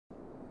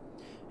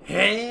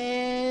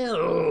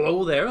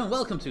Hello there and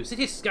welcome to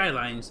City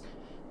Skylines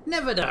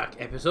Neverdark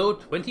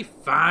episode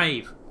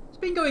 25. It's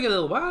been going a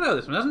little while now,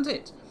 this one, hasn't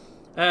it?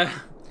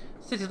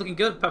 City's looking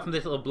good, apart from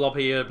this little blob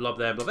here, blob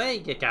there, blob hey,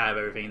 get kind of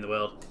everything in the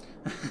world.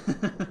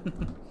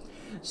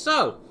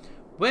 So,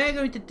 we're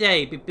going to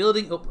today be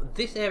building up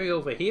this area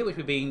over here, which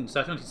we've been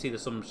starting to see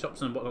there's some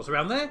shops and whatnots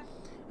around there.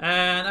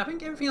 And I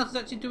think everything else is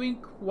actually doing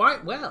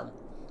quite well.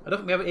 I don't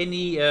think we have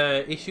any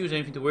issues,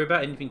 anything to worry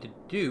about, anything to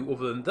do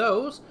other than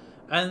those.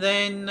 And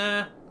then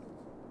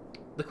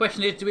the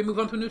question is, do we move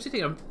on to a new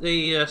city?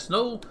 The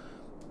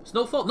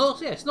snowfall? No,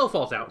 yeah,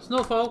 snowfall's out.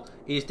 Snowfall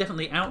is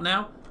definitely out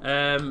now.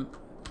 And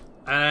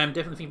I'm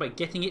definitely thinking about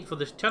getting it for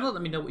this channel.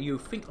 Let me know what you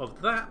think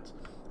of that.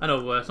 I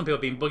know some people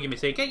have been bugging me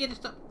saying, "Can you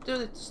just do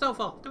the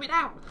snowfall? Do it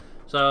now!"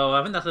 So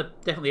I think that's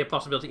definitely a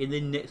possibility in the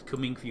next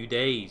coming few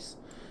days.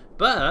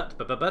 But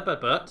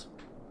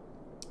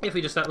if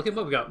we just start looking,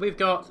 what we got? We've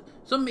got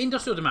some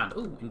industrial demand.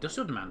 Ooh,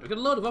 industrial demand. We've got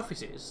a load of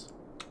offices.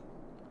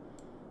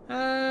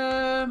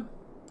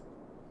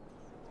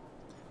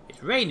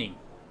 It's raining.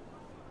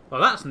 Well,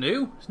 that's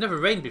new. It's never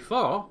rained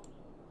before.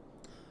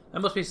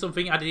 That must be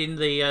something added in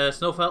the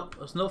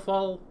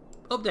snowfall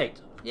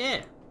update.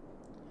 Yeah.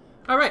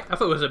 Alright, I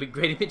thought it was a big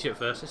grainy picture at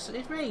first. It's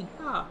rain.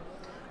 Ah.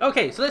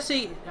 Okay, so let's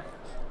see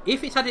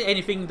if it's added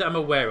anything that I'm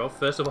aware of,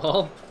 first of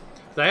all.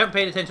 I haven't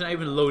paid attention, I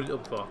even loaded it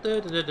up before.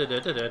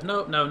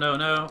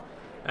 No.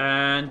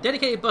 And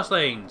dedicated bus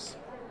lanes.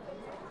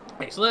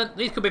 Excellent.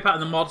 These could be part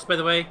of the mods, by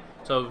the way.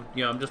 So,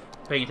 you know, I'm just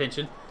paying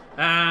attention.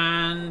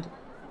 And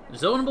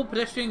zonable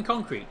pedestrian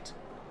concrete.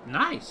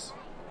 Nice.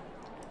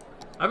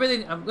 I'm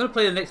going to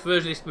play the next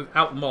version of this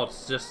without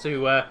mods, just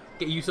to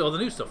get used to all the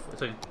new stuff.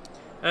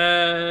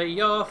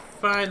 You're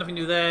fine. Nothing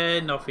new there.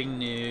 Nothing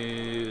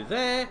new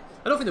there.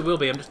 I don't think there will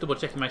be. I'm just double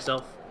checking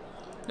myself.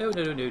 No.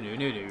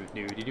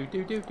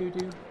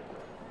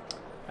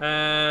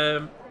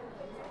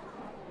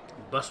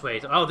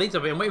 Busways. Oh, these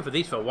I've been waiting for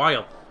these for a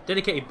while.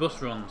 Dedicated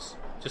bus runs.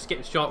 Just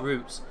get short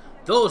routes.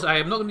 Those I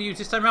am not going to use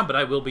this time around, but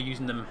I will be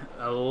using them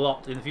a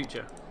lot in the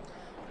future.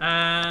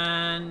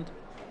 And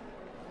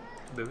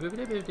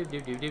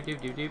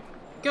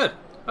good.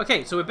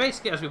 Okay, so we're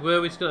basically as we were.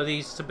 We've got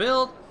these to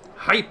build.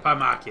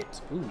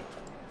 Hypermarket. Ooh.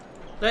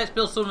 Let's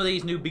build some of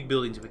these new big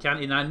buildings if we can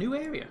in our new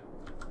area.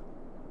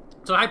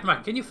 So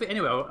hypermarket, can you fit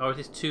anywhere, or is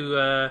this too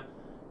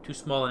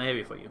small an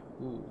area for you?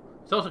 Ooh.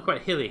 It's also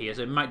quite hilly here,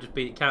 so it might just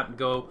be it can't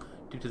go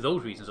due to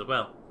those reasons as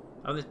well.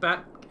 On this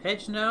back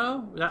edge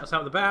now, that's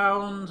out of the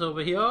bounds.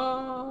 Over here,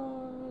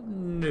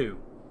 no.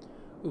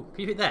 Ooh, can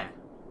you fit there?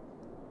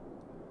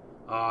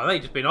 Oh, they've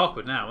just been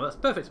awkward now. Well, that's a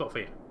perfect spot for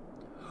you.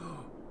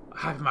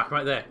 Hypermarket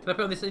right there. Can I put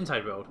it on this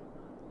inside road?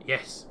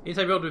 Yes.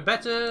 Inside road would be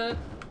better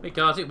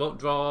because it won't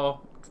draw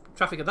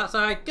traffic on that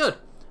side. Good.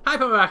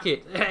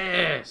 Hypermarket.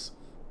 Yes.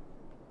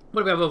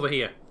 What do we have over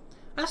here?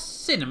 A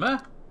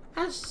cinema.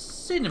 A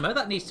cinema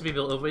that needs to be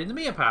built over in the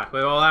Mania Park,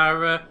 where all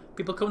our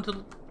people come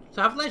to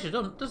have leisure,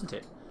 doesn't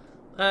it?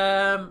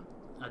 I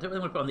don't really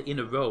want to put it on the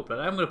inner road, but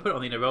I'm going to put it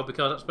on the inner road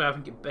because that's where I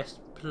think it's best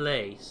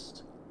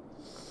placed.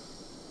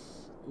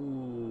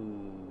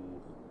 Ooh.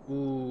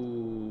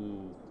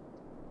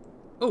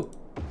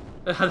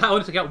 That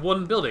only took out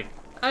one building.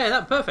 Hey,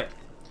 that's perfect.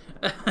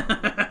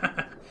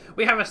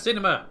 We have a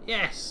cinema.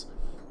 Yes.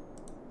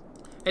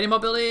 Any more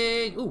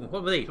building? Ooh,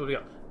 what were these? What have we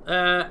got?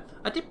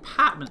 A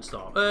department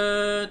store.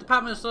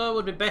 Department store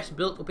would be best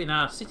built up in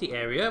our city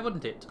area,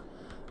 wouldn't it?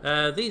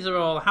 These are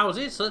all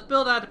houses, so let's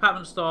build our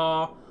department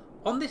store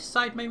on this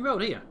side main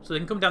road here. So they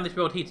can come down this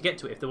road here to get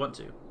to it if they want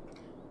to.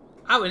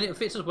 Oh, and it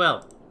fits as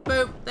well.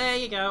 Boom, there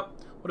you go.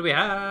 What do we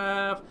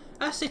have?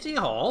 A city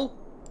hall.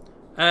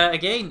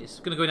 Again, it's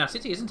going to go in our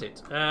city, isn't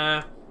it?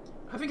 I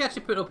think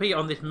actually put it up here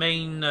on this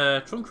main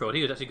trunk road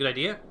here is actually a good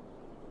idea.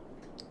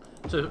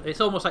 So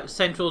it's almost like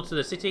central to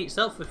the city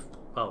itself.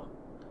 Well,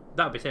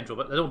 that would be central,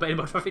 but I don't put any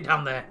more traffic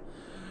down there.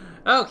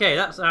 Okay,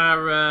 that's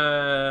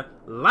our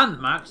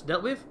landmarks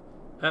dealt with.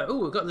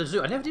 Oh, we've got the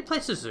zoo. I never did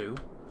place the zoo.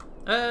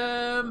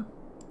 You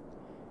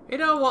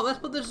know what? Let's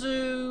put the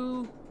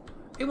zoo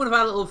in one of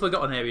our little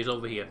forgotten areas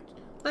over here.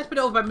 Let's put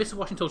it over by Mr.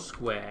 Washington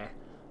Square.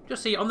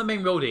 Just see on the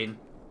main road in.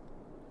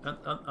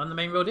 On the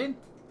main road in.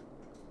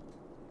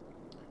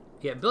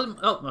 Yeah, building.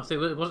 Oh, no,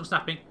 it wasn't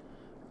snapping.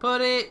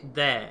 Put it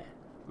there.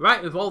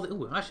 Right with all the.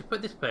 Ooh, actually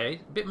put this page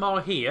a bit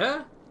more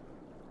here.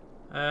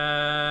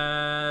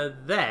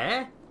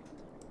 There.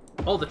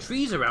 All the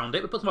trees around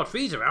it. We put some more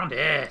trees around.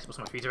 Yes, put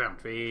some more trees around.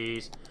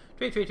 Trees.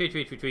 Trees.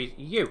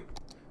 You.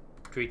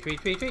 Trees.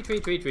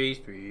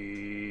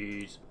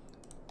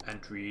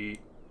 And tree.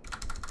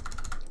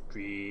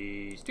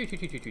 Trees.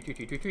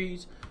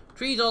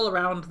 Trees all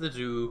around the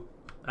zoo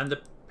and the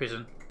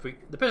prison.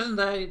 The prison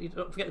there. You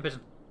don't forget the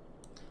prison.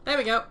 There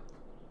we go.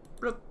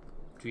 Bloop.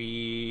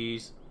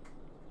 Trees.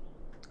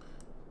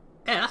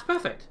 Yeah, that's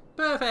perfect.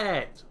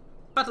 Perfect.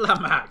 Battle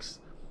landmarks.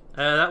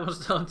 That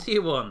was on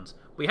tier 1s.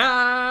 We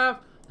have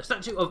the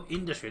Statue of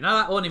Industry. Now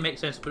that only makes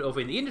sense to put it over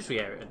in the industry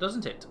area,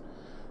 doesn't it?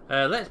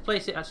 Let's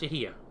place it actually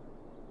here.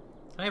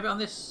 Can I have it on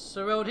this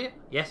road here?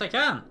 Yes, I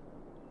can.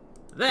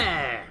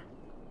 There.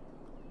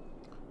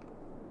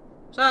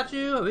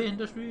 Statue of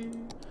Industry.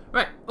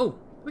 Right. Oh,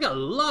 we got a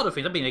lot of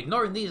things. I've been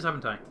ignoring these,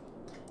 haven't I?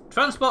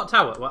 Transport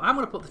tower. Well, I'm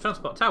going to put the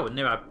transport tower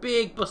near our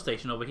big bus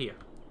station over here.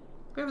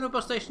 Do we have another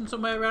bus station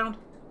somewhere around?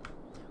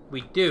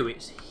 We do.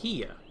 It's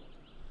here.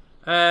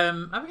 I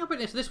think I'll put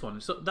it next to this one.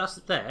 So that's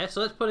there.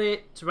 So let's put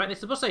it right next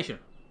to the bus station.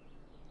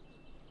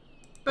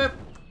 Boop.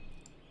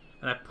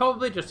 And I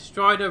probably just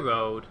destroyed a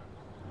road.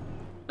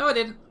 No, I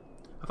didn't.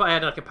 I thought I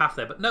had like a path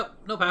there, but no,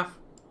 no path.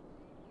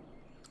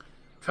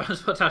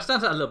 Transport tower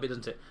stands out a little bit,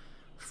 doesn't it?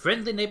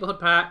 Friendly neighborhood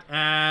park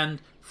and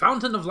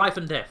Fountain of Life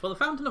and Death. Well, the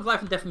Fountain of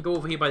Life and Death can go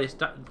over here by this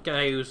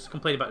guy who's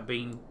complaining about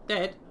being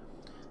dead.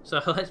 So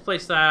let's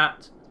place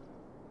that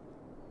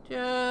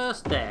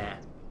just there.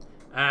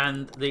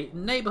 And the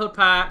neighborhood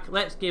park,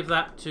 let's give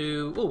that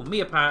to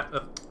Mia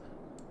Park.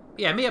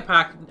 Yeah, Mia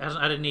Park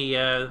hasn't had any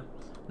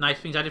nice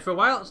things added for a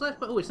while. So let's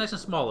put. Oh, it's nice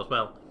and small as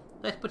well.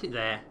 Let's put it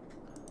there.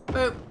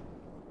 Boop.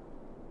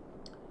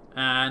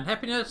 And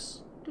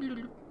happiness.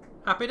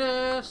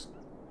 Happiness.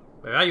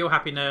 Where are you,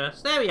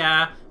 happiness? There we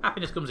are.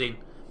 Happiness comes in.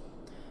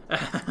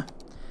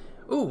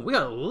 Ooh, we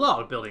got a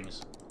lot of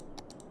buildings.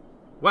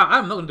 Wow,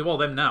 I'm not going to do all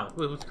them now.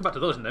 We'll come back to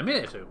those in a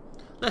minute or two.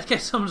 Let's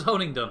get some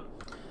zoning done.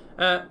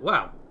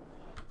 Wow.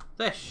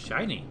 They're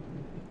shiny.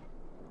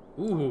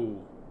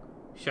 Ooh.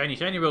 Shiny,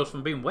 shiny roads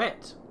from being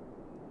wet.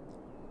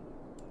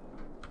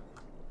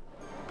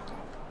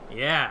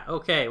 Yeah,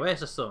 okay.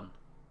 Where's the sun?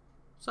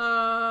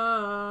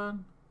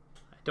 Sun.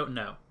 I don't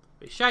know.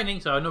 It's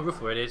shining, so I know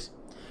roughly where it is.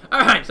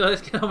 Alright, so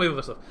let's get on with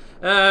other stuff.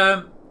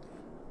 So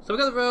we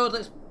got the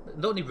road.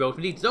 Don't need roads,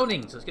 we need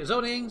zonings. Let's get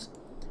zonings.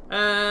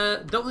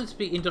 Don't need to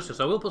be industrial,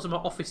 so I will put some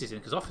more offices in,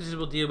 because offices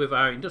will deal with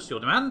our industrial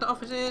demand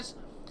offices.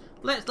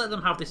 Let's let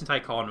them have this entire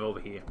corner over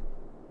here.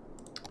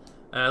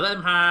 Let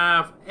them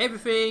have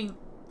everything.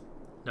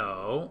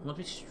 No, I want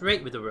to be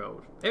straight with the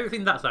road.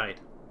 Everything that side.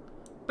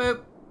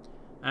 Boop.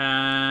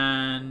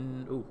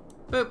 And ooh,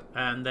 boop.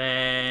 And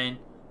then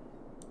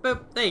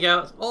boop. There you go.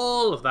 That's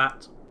all of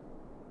that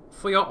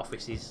for your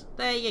offices.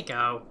 There you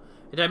go.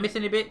 Did I miss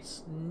any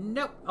bits?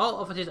 Nope. All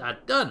offices are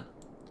done.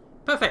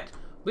 Perfect. Do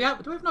we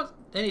have not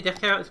any death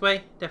care out this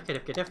way? Death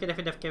care.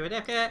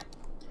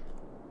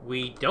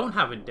 We don't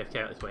have any death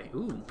care out this way.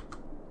 Ooh.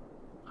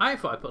 I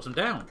thought I'd put some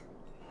down.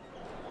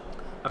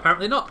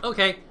 Apparently not.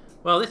 Okay.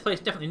 Well, this place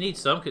definitely needs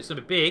some because it's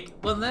going to be big.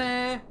 One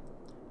there.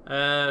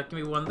 Give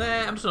me one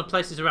there. I'm just going to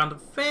place these around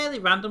fairly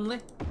randomly.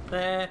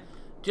 There.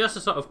 Just to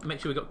sort of make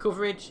sure we've got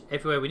coverage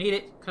everywhere we need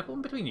it. Can I put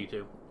one between you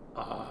two?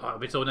 Oh, that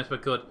would be so nice if I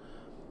could.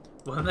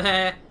 One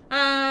there.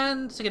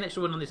 And stick an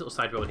extra one on this little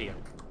side road here.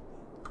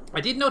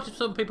 I did notice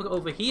some people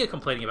over here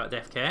complaining about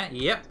death care.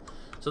 Yep.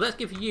 So let's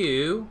give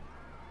you...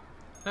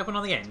 have one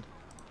on the end.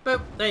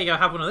 Boop. There you go.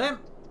 Have one of them.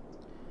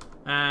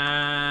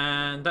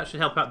 And that should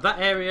help out that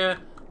area.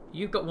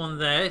 You've got one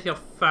there. You're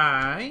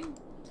fine.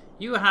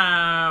 You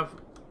have...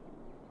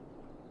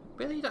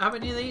 really? You don't have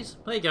any of these?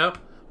 There you go.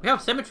 We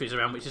have cemeteries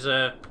around, which is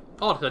odd,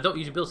 because I don't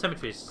usually build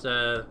cemeteries.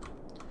 But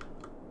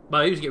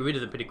I usually get rid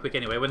of them pretty quick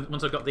anyway,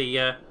 once I've got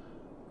the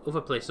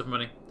other place up and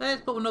running.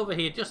 Let's put one over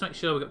here, just to make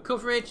sure we've got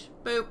coverage.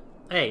 Boop.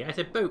 Hey, I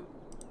said boop.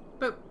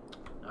 Boop.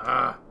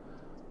 Ah.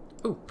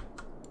 Ooh.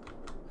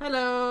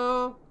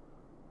 Hello.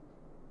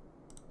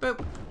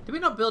 Boop. Did we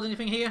not build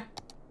anything here?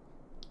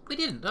 We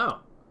didn't.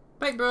 Oh.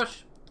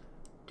 Paintbrush.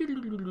 There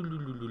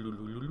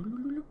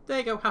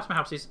you go. House my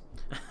houses.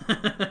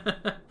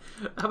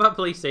 How about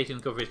police station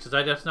coverage? Because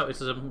I just noticed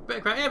there's a bit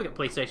of crap. Yeah, we got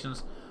police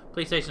stations.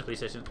 Police stations. Police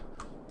stations.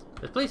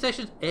 There's police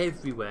stations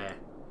everywhere.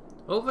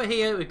 Over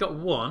here we've got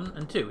 1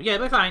 and 2. Yeah,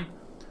 we're fine.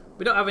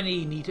 We don't have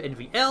any need to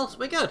anything else.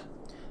 We're good.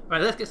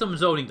 Right, let's get some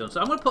zoning done.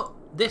 So I'm going to put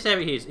this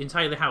area here is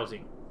entirely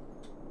housing.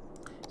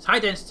 It's high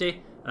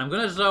density, and I'm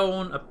going to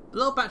zone a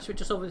little batch of it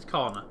just over this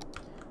corner.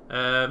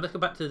 Let's go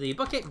back to the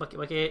bucket.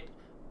 Bucket.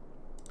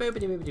 There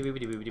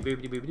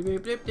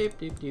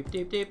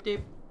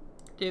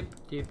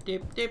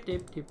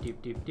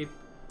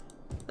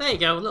you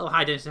go, a little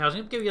high density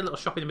housing. Give you a little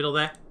shop in the middle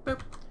there.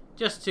 Boop.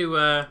 Just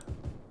to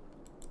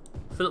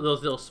fill up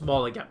those little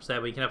smaller gaps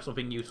there where you can have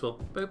something useful.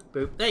 Boop,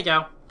 boop. There you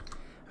go.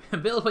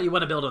 Build what you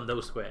want to build on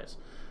those squares.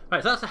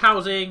 Right, so that's the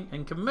housing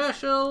and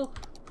commercial.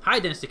 High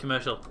density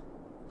commercial.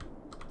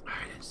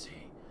 High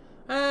density.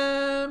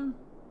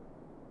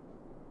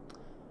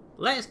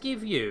 Let's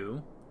give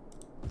you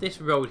this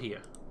road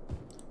here.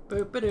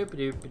 Boop, ba doop, ba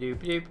doop, ba doop,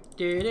 ba doop,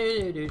 doo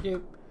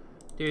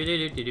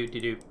doo doo doo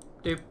doop,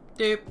 doop,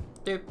 doop,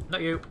 doop.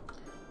 Not you.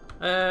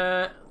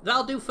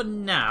 That'll do for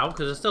now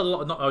because there's still a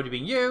lot not already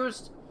being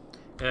used.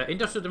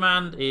 Industrial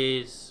demand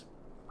is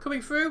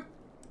coming through.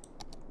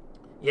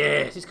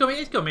 Yes, it's coming.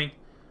 It's coming.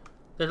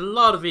 There's a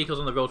lot of vehicles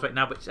on the roads right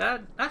now, which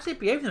are actually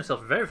behaving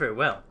themselves very, very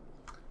well.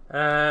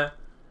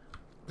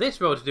 This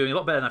road is doing a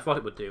lot better than I thought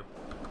it would do.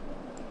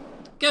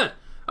 Good.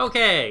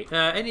 Okay.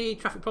 Any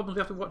traffic problems we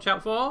have to watch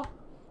out for?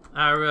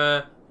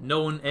 Our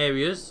known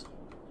areas.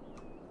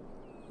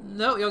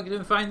 No, you're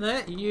doing fine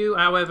there. You,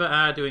 however,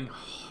 are doing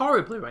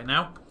horribly right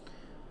now.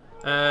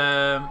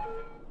 The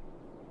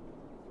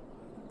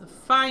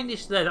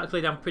finish there, that'll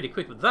clear down pretty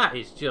quick, but that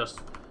is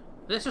just...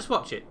 let's just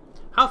watch it.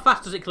 How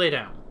fast does it clear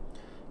down?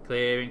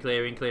 Clearing,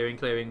 clearing, clearing,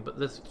 clearing. But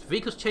there's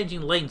vehicles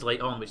changing lanes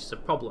late on, which is a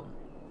problem.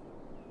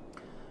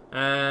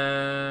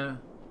 Yeah,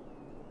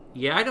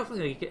 I don't think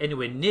they get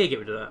anywhere near get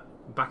rid of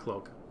that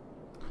backlog.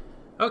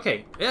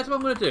 Okay, that's what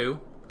I'm going to do.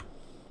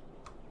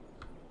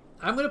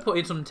 I'm going to put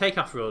in some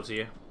takeoff roads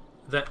here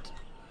that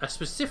are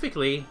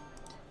specifically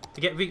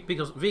to get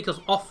vehicles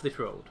off this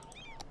road.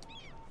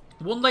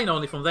 One lane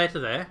only from there to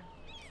there.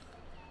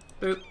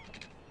 Boop.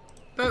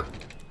 Boop.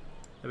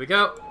 There we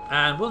go.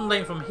 And one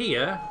lane from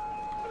here.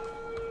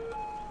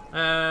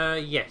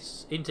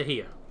 Yes, into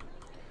here.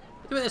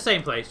 Do it in the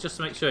same place, just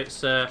to make sure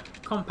it's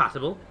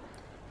compatible.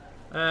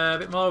 A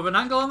bit more of an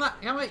angle on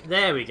that, can't we?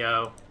 There we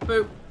go.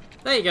 Boop.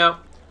 There you go.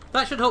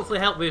 That should hopefully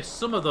help with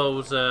some of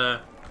those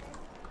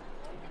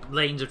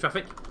lanes of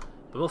traffic.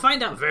 But we'll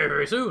find out very,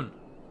 very soon.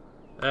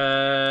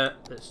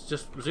 Let's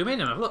just zoom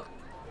in and have a look.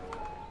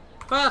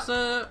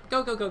 Faster!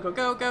 Go, go, go, go,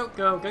 go, go,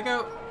 go, go,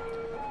 go.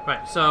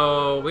 Right,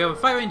 so we have a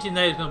fire engine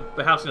there.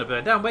 The house is going to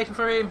burn down, waiting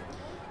for him.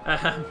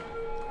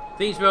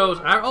 These roads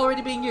are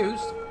already being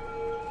used.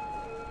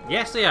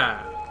 Yes, they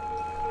are.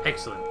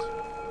 Excellent.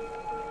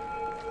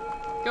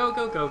 Go,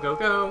 go, go, go,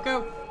 go,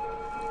 go.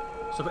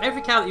 So for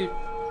every car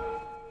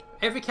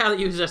that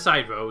uses a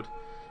side road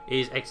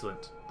is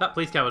excellent. That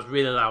police car was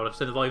really loud. I've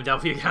turned the volume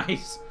down for you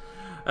guys.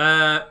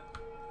 But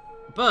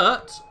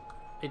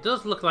it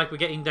does look like we're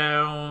getting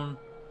down.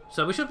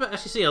 So we should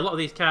actually see a lot of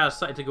these cars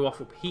starting to go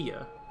off up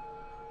here.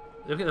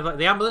 Look at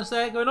the ambulance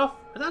there going off.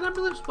 Is that an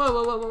ambulance? Whoa,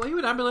 whoa, whoa, whoa! Are you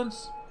an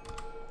ambulance?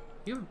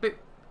 You a bit?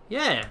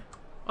 Yeah.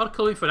 Odd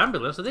coloring for an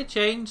ambulance. Have they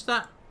changed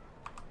that?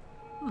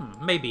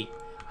 Maybe.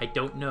 I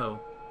don't know.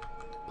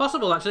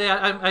 Possible, actually.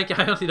 I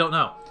honestly don't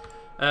know.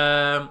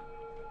 I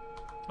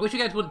wish you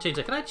guys wouldn't change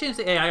that. Can I change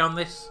the AI on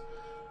this?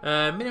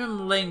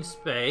 Minimum lane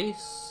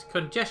space.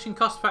 Congestion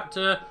cost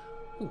factor.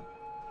 Ooh.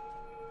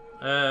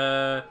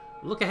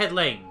 Look ahead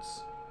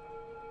lanes.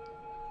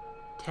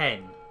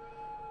 10.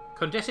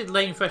 Congested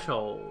lane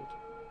threshold.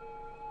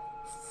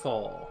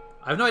 4.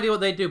 I have no idea what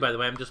they do, by the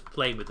way. I'm just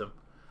playing with them.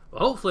 But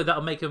hopefully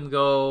that'll make them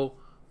go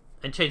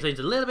and change lanes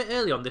a little bit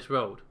early on this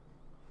road.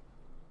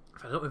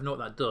 I don't even know what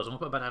that does. I'm going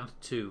to put it back down to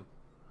 2.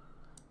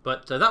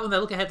 But that one there,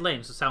 look ahead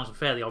lanes, sounds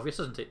fairly obvious,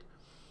 doesn't it?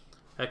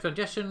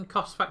 Congestion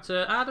cost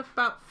factor, add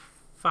about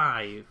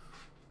 5.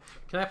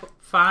 Can I put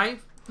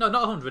 5? No,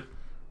 not 100.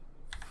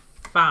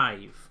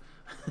 5.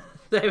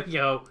 There we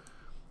go.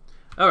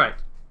 Alright.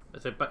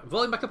 Let's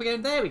volume back up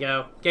again. There we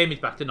go. Game is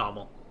back to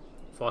normal.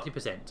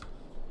 40%.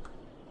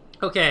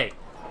 Okay.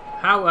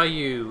 How are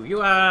you?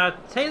 You are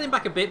tailing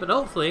back a bit, but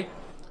hopefully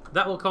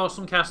that will cause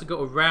some cars to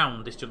go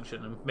around this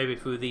junction and maybe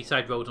through the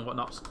side roads and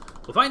whatnot.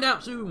 We'll find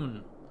out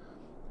soon.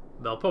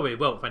 Well, probably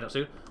won't find out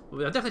soon.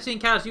 But I've definitely seen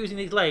cars using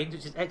these lanes,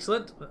 which is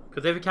excellent,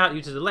 because every car that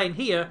uses a lane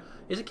here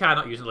is a car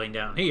not using a lane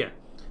down here.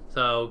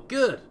 So,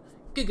 good.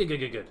 Good, good, good,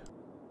 good, good.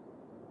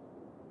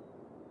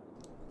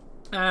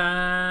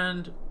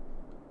 And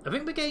I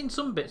think we're getting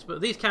some bits, but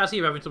these cars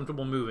here are having some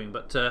trouble moving.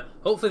 But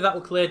hopefully that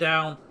will clear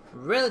down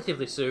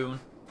relatively soon.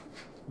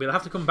 We'll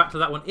have to come back to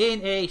that one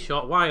in a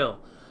short while.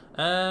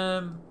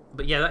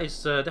 But yeah, that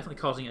is definitely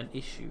causing an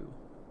issue.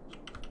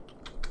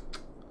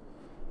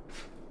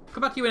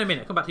 Come back to you in a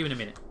minute. Come back to you in a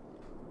minute.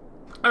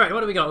 Alright,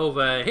 what do we got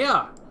over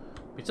here?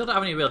 We still don't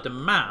have any real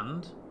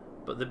demand,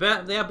 but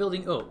they are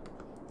building up.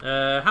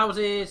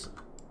 Houses.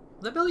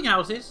 They're building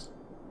houses.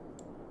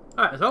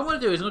 Alright, so what I'm going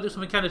to do is I'm going to do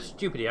something kind of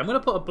stupid here. I'm going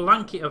to put a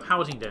blanket of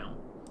housing down.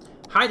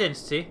 High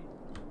density.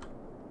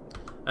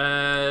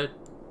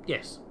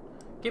 Yes.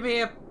 Give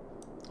me a...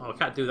 Oh, I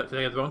can't do that because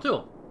I have the wrong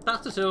tool.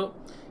 That's the tool.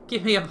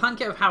 Give me a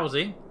blanket of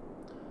housing.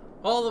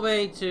 All the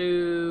way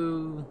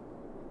to...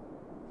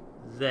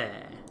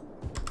 there.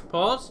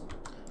 Pause.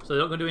 So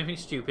they're not going to do anything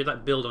stupid,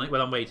 like build on it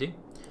while I'm waiting.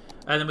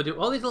 And then we'll do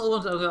all these little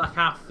ones that are like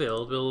half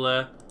filled.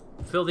 We'll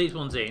fill these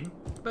ones in.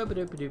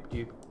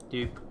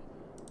 Doop.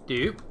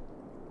 Doop.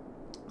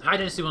 High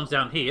density ones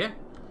down here.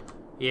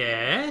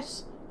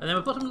 Yes. And then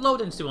we'll put some low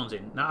density ones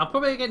in. Now I'll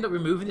probably end up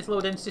removing this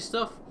low density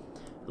stuff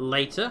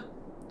later.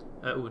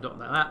 Oh, not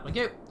like that. Thank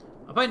you.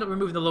 I'll probably end up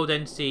removing the low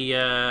density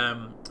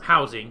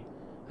housing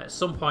at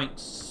some point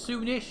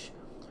soonish.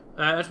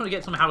 I just want to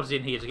get some houses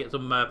in here to get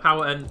some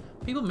power and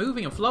people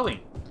moving and flowing.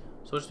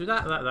 So let's do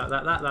that.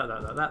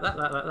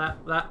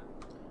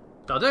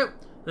 That'll do.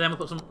 And then we'll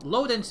put some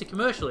low density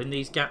commercial in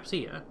these gaps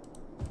here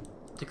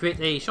to create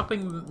a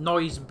shopping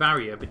noise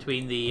barrier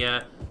between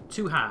the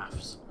two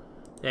halves.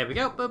 There we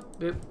go. Boop,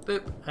 boop,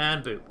 boop,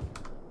 and boop.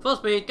 Full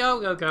speed. Go,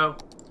 go, go.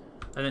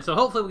 And then so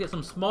hopefully we'll get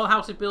some small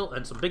houses built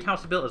and some big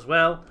houses built as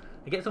well.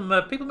 And get some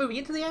people moving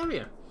into the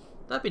area.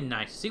 That'd be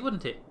nice to see,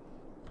 wouldn't it?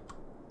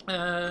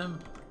 I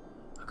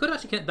could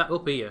actually connect that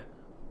up here.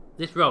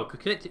 This road could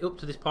connect it up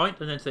to this point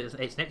and then say it's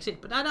an exit,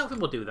 but I don't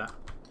think we'll do that.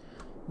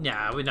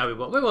 Nah, we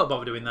won't. We won't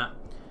bother doing that.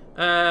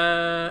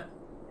 I'm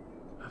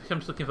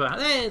just looking for...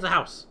 There's a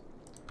house.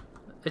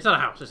 It's not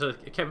a house, it's a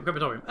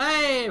crematorium.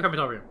 Hey, a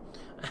crematorium.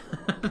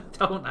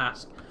 Don't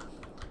ask.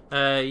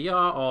 You're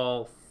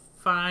all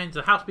fine.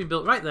 There's a house being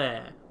built right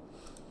there.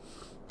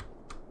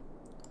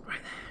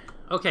 Right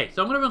there. Okay,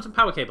 so I'm going to run some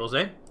power cables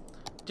in.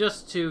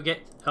 Just to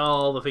get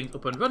all the things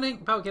up and running.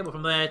 Power cable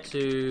from there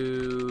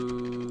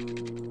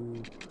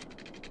to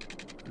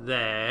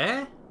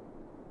there.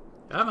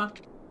 Come on.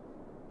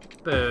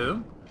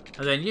 Boom.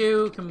 And then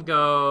you can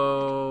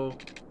go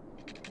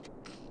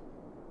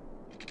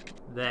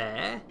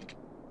there.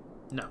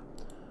 No.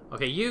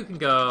 Okay, you can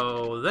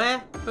go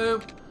there.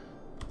 Boom.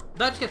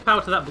 That just gets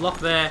power to that block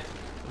there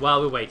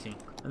while we're waiting.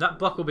 And that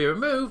block will be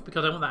removed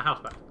because I want that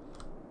house back.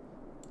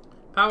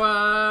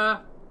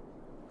 Power.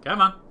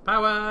 Come on.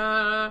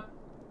 Power.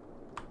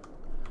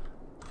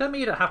 Tell me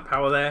you don't have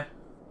power there.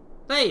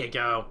 There you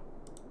go.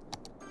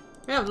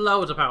 We have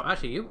loads of power.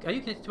 Actually, are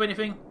you connected to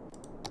anything?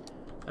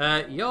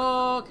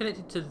 You're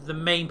connected to the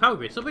main power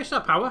grid, so we should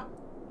have power.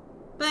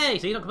 There,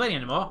 so you're not complaining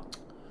anymore.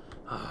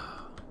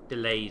 Oh,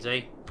 delays,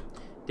 eh?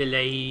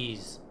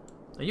 Delays.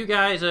 And you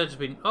guys are just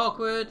being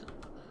awkward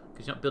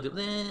because you're not building up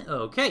there.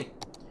 Okay.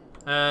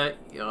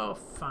 You're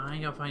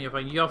fine, you're fine, you're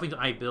fine. Your things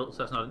I built, so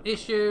that's not an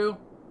issue.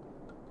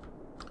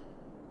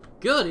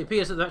 Good, it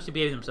appears that they're actually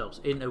behaving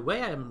themselves. In a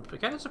way, I'm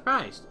kind of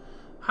surprised.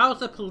 How's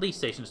the police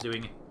stations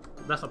doing?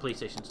 That's not police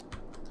stations.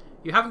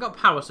 You haven't got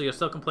power, so you're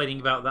still complaining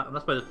about that, and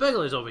that's why the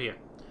burglar is over here.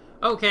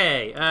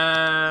 Okay,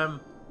 I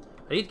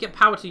need to get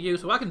power to you,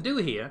 so what I can do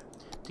here,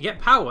 to get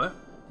power,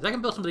 is I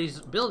can build some of these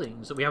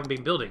buildings that we haven't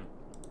been building.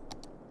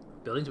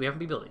 Buildings we haven't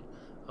been building.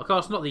 Of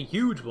course, not the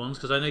huge ones,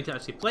 because I need to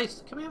actually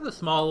place... Can we have the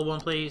smaller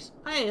one, please?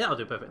 Hey, that'll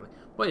do perfectly.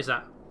 What is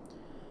that?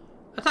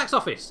 A tax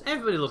office.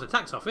 Everybody loves a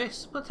tax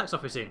office. Put a tax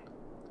office in.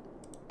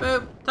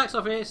 Boom. Tax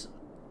office.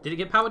 Did it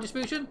get power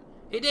distribution?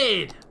 It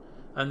did.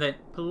 And then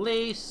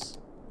police.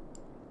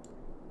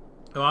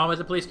 Come on, where's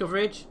the police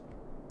coverage?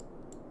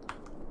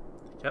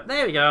 Yep,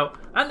 there we go.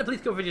 And the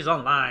police coverage is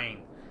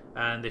online.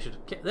 And they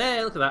should get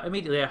there. Look at that.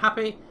 Immediately they're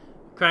happy.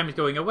 Crime is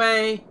going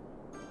away.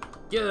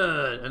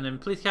 Good. And then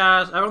police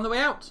cars are on the way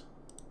out.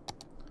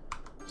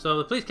 So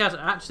the police cars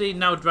are actually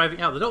now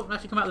driving out. They don't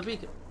actually come out of the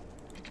vehicle.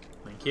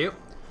 Thank you.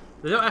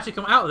 They don't actually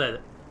come out of there.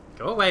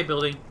 Go away,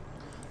 building.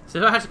 So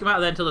they don't actually come out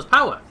of there until there's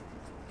power.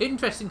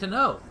 Interesting to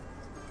know.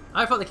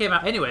 I thought they came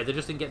out anyway. They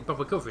just didn't get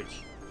proper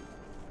coverage.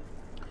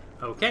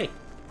 Okay.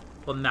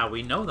 Well, now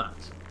we know that.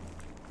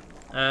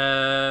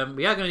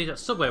 We are going to need that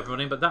subway up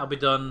running, but that'll be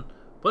done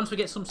once we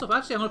get some stuff.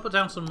 Actually, I'm going to put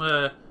down some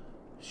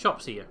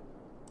shops here.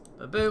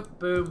 Boom,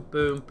 boom,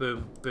 boom,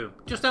 boom, boom.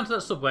 Just down to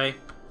that subway.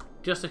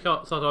 Just to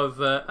sort of...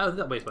 oh,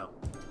 that way as well.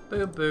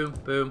 Boom, boom,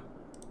 boom.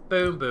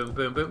 Boom, boom,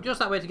 boom, boom. Just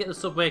that way to get the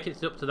subway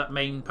connected up to that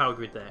main power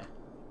grid there.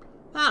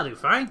 That'll do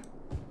fine.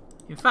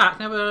 In fact,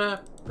 now we're...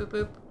 boop,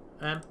 boop.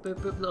 Boop,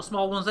 boop. Little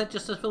small ones there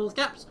just to fill those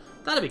gaps.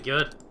 That'll be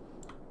good.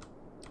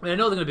 I mean, I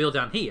know they're going to build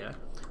down here.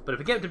 But if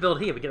we get them to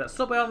build here, we get that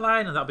subway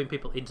online, and that'll bring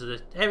people into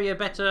the area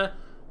better.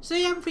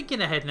 See, I'm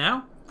thinking ahead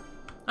now.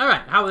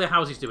 Alright, how are the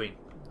houses doing?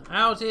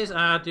 Houses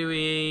are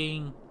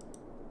doing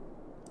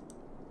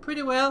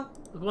pretty well.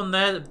 There's one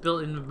there that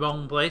built in the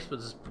wrong place,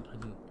 but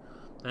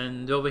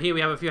and over here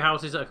we have a few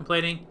houses that are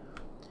complaining.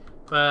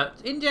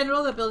 But in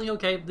general, they're building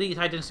okay. These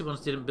high density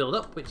ones didn't build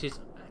up, which is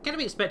kind of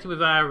be expected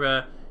with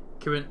our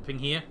current thing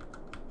here.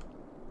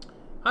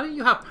 How do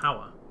you have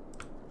power?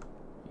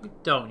 You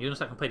don't. You're going to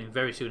start complaining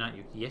very soon, aren't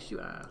you? Yes, you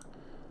are.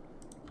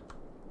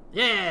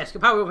 Yes,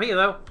 got power over here,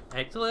 though.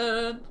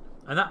 Excellent.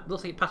 And that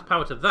looks like it passed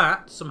power to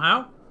that,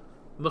 somehow.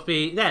 Must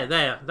be... There,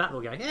 that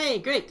little guy. Hey,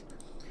 great.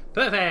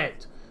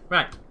 Perfect.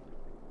 Right.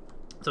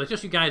 So it's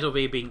just you guys over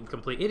here being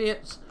complete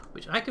idiots,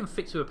 which I can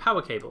fix with a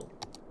power cable.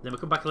 Then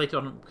we'll come back later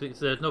on, because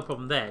there's no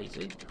problem there, you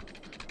see.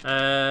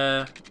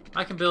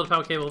 I can build a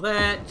power cable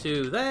there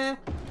to there,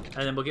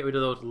 and then we'll get rid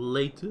of those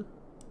later.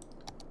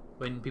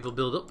 When people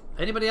build up.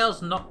 Anybody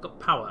else not got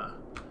power?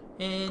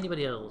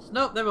 Anybody else?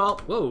 Nope, they're all...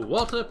 Whoa,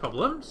 water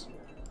problems?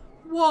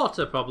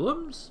 Water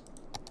problems?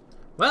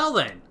 Well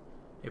then,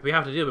 if we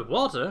have to deal with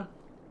water,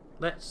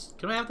 let's...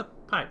 Can I have the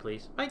pipe,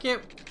 please? Thank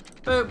you.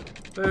 Boom,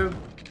 boom,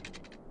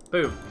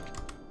 boom.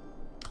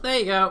 There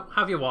you go.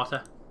 Have your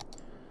water.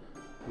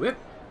 Whip.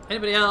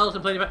 Anybody else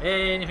complaining about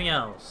anything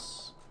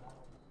else?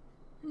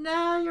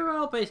 No, you're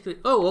all basically...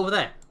 Oh, over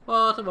there.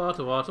 Water,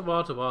 water, water,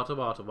 water, water,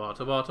 water,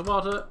 water, water,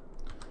 water.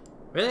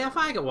 Really? I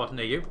thought I got water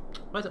near you.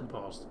 Why is it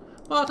paused?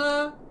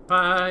 Water,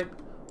 pipe,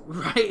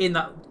 right in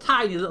that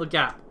tiny little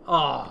gap.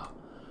 Oh,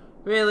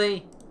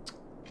 really?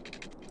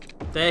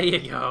 There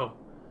you go.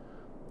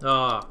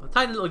 Oh, a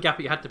tiny little gap,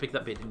 but you had to pick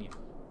that bit, didn't you?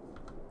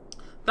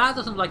 That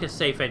doesn't look like a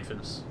safe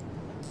entrance.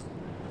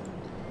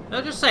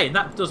 I'm just saying,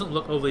 that doesn't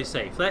look overly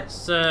safe.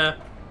 Let's,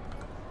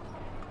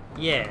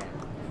 yeah.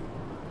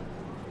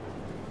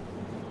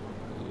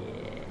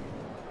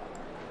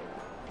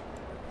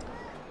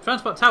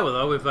 Transport tower,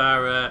 though, with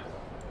our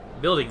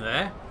building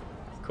there.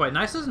 Quite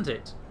nice, isn't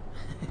it?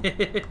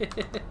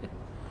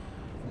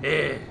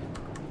 Yeah.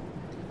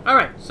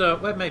 Alright, so,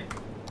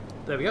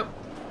 there we go.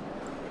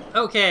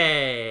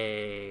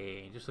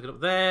 Okay. Just looking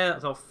up there,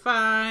 that's all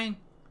fine.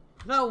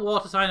 Is that a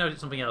water sign or is it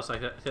something else I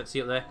can't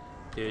see up there?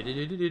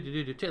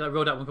 Check that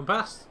road out when we come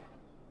past.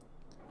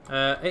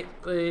 It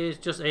is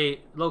just a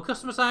low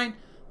customer sign.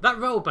 That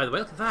road, by the way,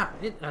 look at that.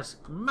 It has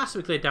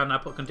massively cleared down now. I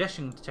put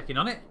congestion checking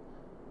on it.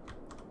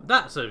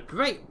 That's a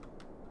great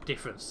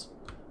difference.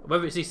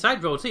 Whether it's these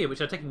side roads here,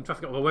 which are taking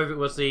traffic off, or whether it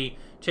was the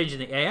change in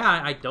the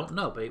AI, I don't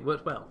know, but it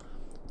worked well.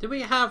 Do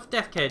we have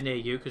death care near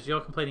you? Because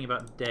you're complaining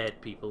about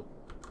dead people.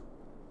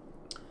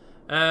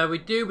 We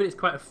do, but it's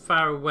quite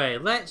far away.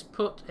 Let's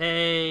put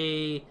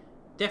a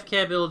death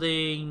care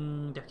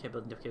building. Death care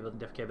building, death care building,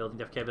 death care building,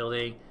 death care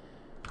building.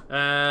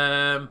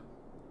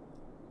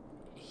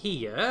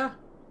 Here.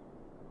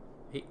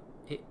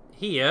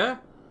 Here.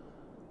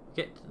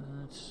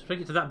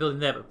 Bring it to that building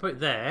there, but put it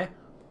there.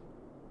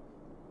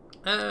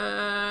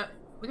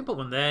 We can put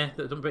one there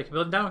that doesn't break the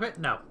building down. Okay?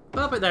 No.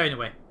 But I'll put it there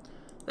anyway.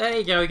 There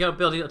you go. We got a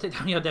building that'll take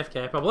down your death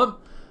care problem.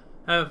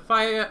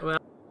 Fire. Well,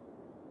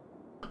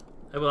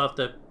 we'll have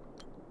to.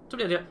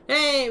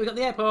 Hey, we got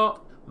the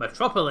airport.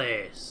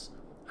 Metropolis.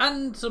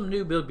 And some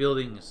new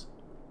buildings.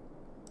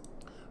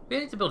 We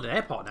need to build an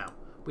airport now.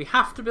 We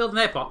have to build an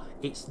airport.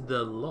 It's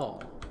the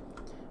law.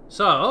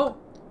 So,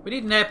 we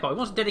need an airport. We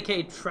want a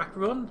dedicated track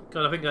run,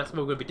 because I think that's what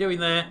we're going to be doing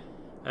there.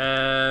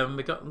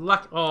 We've got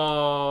lack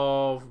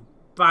of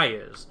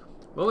buyers.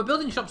 Well, we're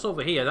building shops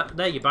over here.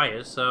 They're your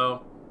buyers,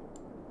 so...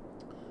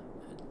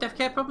 Death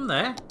care problem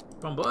there.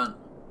 Wrong button.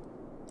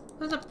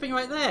 There's a thing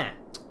right there.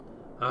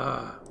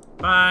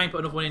 Fine, put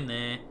another one in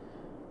there.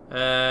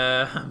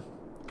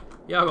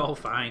 You're all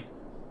fine.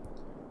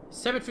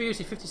 Cemetery use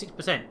is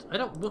 56%. I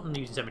don't want them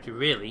using cemetery,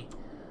 really.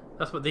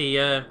 That's what the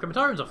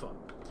crematoriums are for.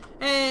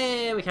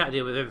 Hey, we can't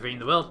deal with everything in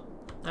the world.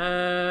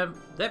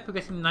 They're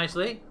progressing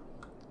nicely.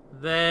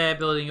 They're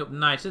building up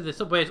nicely. The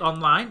subway is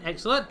online.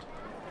 Excellent.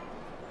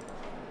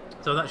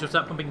 So that should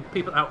start pumping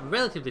people out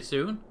relatively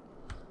soon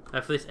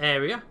for this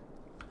area.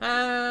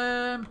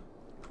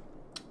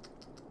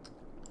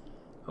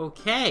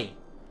 Okay.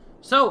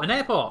 So, an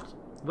airport.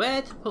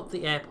 Where to put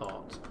the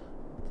airport?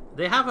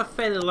 They have a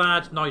fairly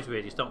large noise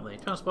radius, don't they?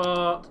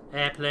 Transport,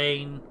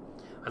 airplane.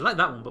 I'd like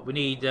that one, but we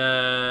need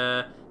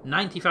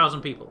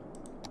 90,000 people.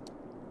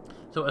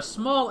 So a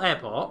small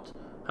airport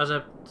has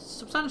a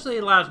substantially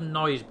large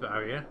noise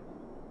barrier.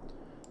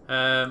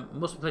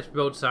 Must be placed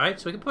roadside,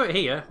 so we can put it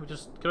here. We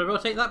just can I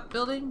rotate that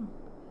building?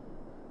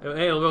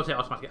 It'll rotate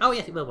automatically. Oh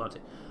yes, it will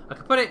rotate. I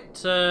can put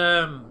it.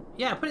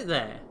 Yeah, put it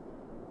there.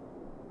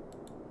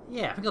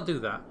 Yeah, I think I'll do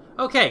that.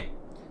 Okay,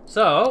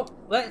 so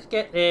let's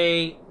get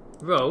a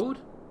road.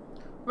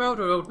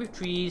 Road with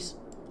trees.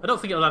 I don't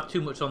think it'll have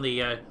too much on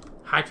the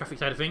high traffic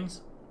side of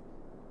things.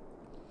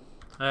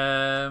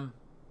 Where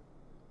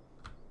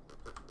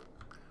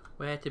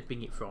to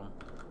bring it from?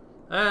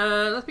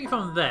 Let's bring it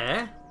from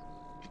there.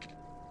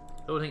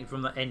 I don't think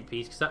from the end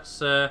piece, because that's...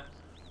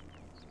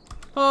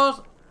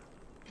 Pause!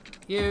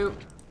 You.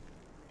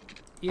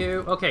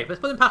 Okay,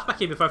 let's put them past back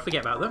here before I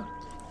forget about them.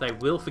 So I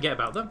will forget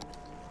about them.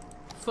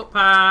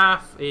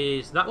 Footpath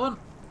is that one.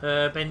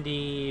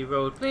 Bendy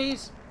road,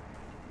 please.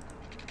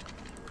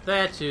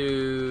 There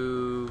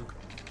to...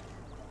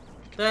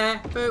 There.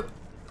 Boop.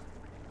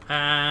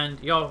 And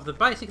you're the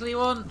bicycle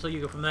one, so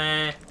you go from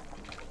there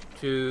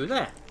to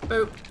there.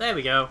 Boop. There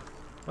we go.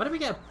 Why did we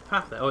get a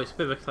path there? Oh, it's a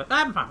bit of a...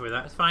 I'm happy with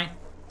that. It's fine.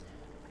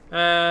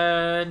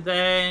 And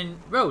then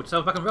road.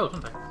 So back on road,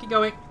 wasn't I? Keep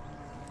going.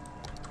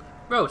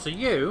 Road. So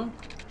you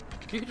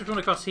can just run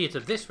across here to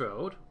this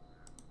road.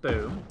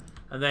 Boom.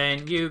 And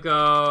then you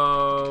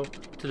go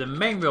to the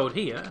main road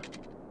here.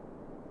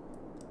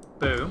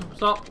 Boom.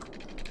 Stop.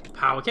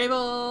 Power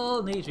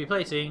cable needs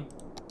replacing.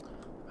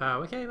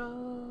 Power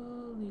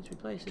cable needs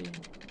replacing.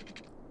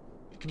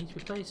 Needs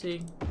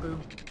replacing.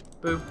 Boom.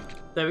 Boom.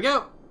 There we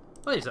go.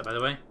 What is that, by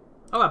the way?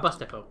 Oh, a bus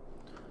depot.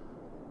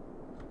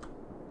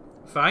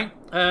 Fine.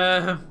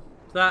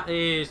 That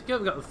is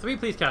good. We've got the 3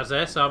 police cars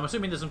there, so I'm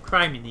assuming there's some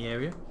crime in the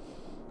area.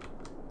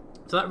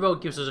 So that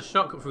road gives us a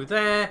shortcut through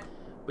there,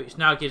 which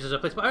now gives us a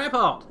place to put our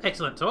airport.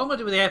 Excellent. So what I'm going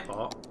to do with the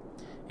airport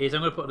is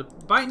I'm going to put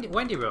the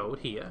windy road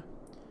here,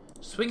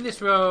 swing this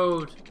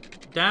road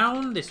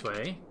down this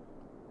way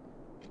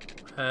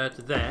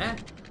to there,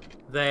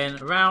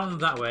 then around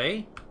that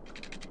way,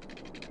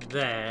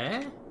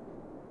 there,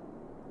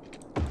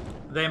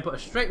 then put a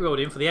straight road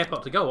in for the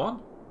airport to go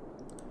on.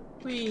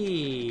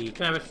 Whee!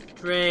 Can I have a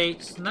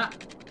straight snap?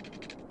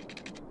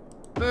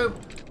 Boom!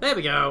 There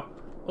we go.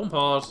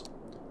 Unpause.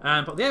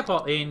 And put the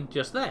airport in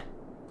just there.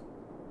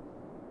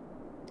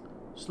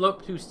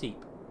 Slope too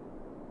steep.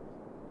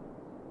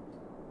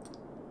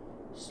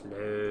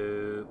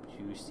 Slope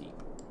too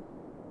steep.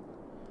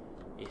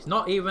 It's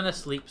not even a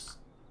sleep.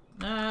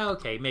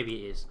 Okay,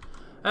 maybe it is.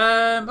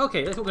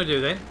 Okay, that's what we're gonna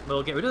do then.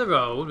 We'll get rid of the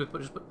road.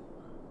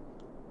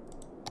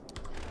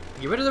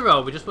 Get rid of the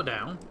road. We just put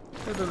down.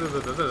 There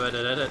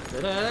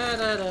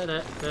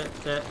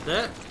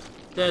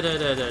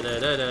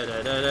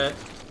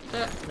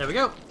we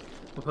go.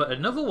 We'll put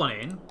another one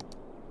in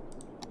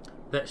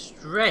that's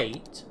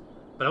straight,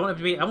 but I want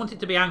it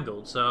to be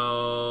angled,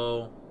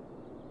 so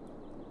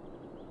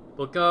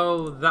we'll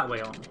go that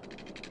way on.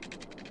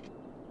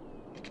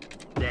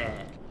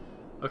 There.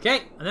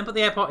 Okay, and then put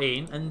the airport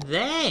in, and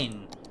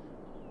then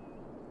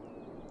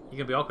you're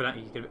gonna be awkward, aren't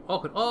you? You're gonna be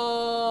awkward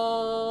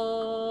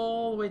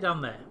all the way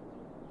down there.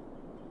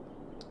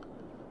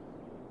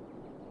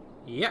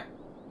 Yep.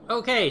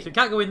 Okay, so it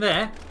can't go in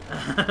there.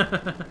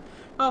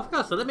 Oh, of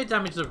course, so let me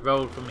damage the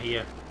road from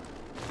here.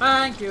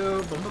 Thank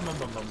you. Bum, bum, bum,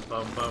 bum, bum,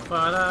 bum, bum,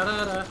 ba, da,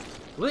 da, da.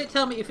 Will it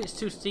tell me if it's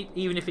too steep,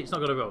 even if it's not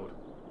got a road?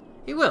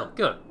 It will.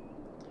 Good.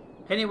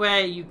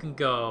 Anywhere you can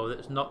go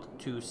that's not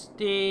too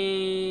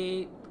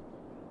steep.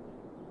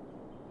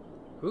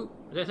 Ooh,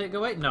 did I say go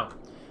away? No.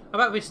 How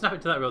about we snap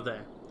it to that road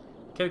there?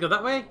 Can we go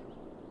that way?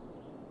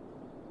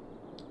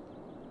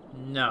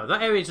 No,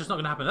 that area is just not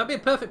going to happen. That'd be a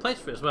perfect place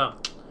for it as well.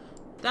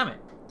 Damn it.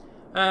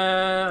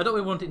 I don't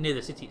really want it near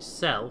the city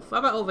itself. How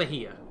about over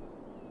here?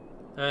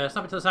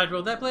 Snap it to the side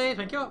road there, please.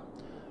 Thank you.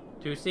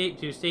 Too steep,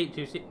 too steep,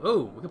 too steep.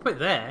 Oh, we could put it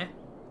there.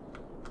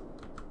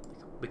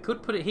 We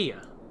could put it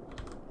here.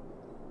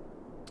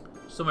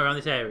 Somewhere around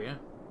this area.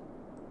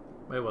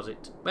 Where was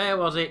it? Where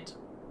was it?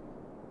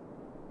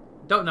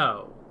 Don't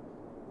know.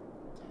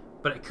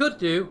 But it could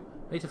do.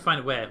 I need to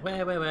find where.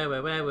 Where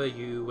were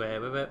you?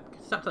 Where?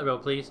 Snap to that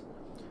road, please.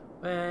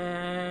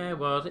 Where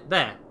was it?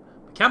 There.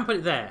 We can put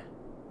it there.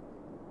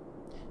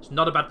 It's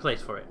not a bad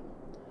place for it.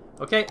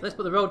 Okay, let's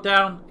put the road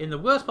down in the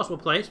worst possible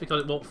place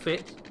because it won't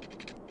fit.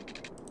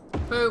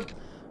 Boom.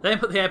 Then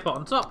put the airport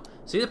on top.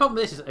 See, the problem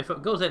with this is if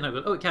it goes there and it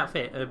goes, oh, it can't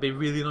fit, I'd be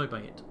really annoyed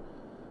by it.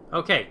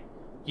 Okay,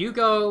 you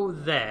go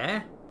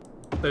there.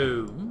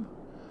 Boom.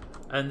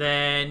 And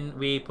then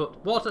we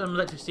put water and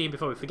electricity in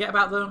before we forget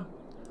about them.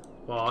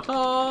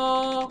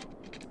 Water.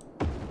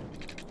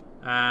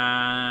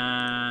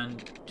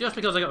 And just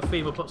because I got a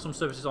feeling we'll put some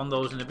services on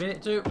those in a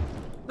minute too.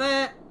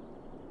 There.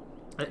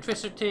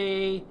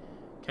 Electricity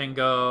can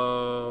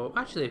go.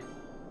 Actually,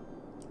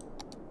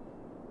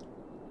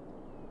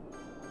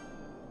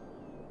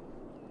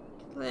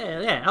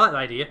 there. Yeah, I like the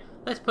idea.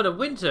 Let's put a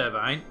wind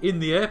turbine in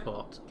the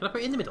airport. Can I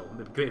put it in the middle?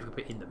 It'd be great if we could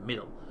put it in the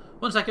middle.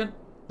 1 second.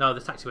 No, the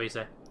taxiway's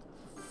there.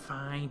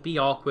 Fine. Be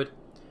awkward.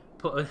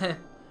 Put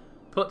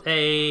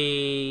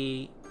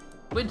a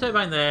wind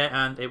turbine there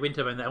and a wind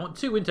turbine there. I want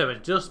 2 wind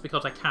turbines just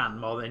because I can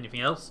more than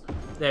anything else.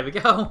 There we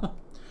go.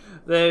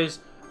 There's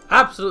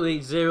absolutely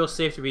 0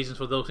 safety reasons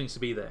for those things to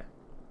be there.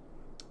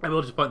 I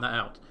will just point that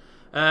out.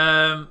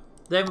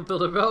 Then we'll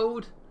build a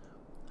road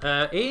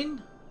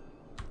in,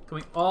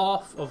 coming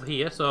off of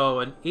here, so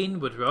an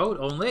inward road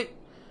only,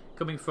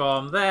 coming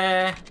from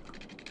there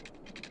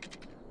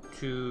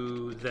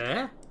to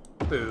there.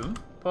 Boom.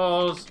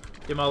 Pause.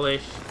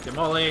 Demolish.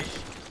 Demolish.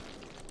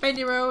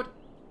 Bendy road.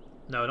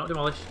 No, not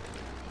demolish.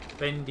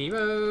 Bendy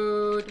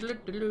road.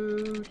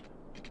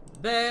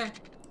 There.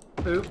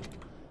 Boom.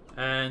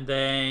 And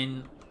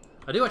then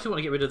I do actually want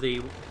to get rid of the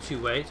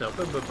 2-way, so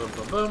boom, boom, boom,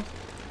 boom, boom.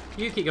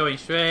 You keep going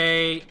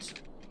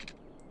straight.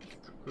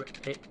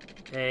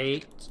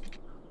 8.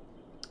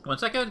 1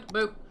 second.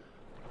 Boom.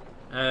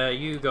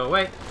 You go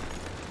away.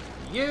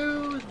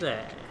 You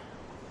there.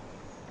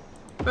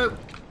 Boom.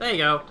 There you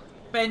go.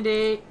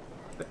 Bendy.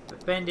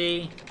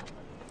 Bendy.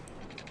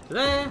 To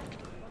there.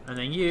 And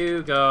then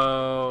you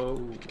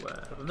go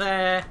from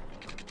there.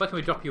 Where can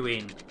we drop you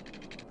in?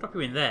 Drop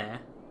you in there.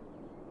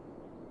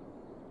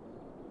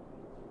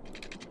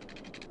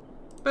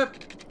 Boop.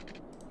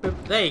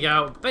 Boop. There you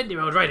go. Bendy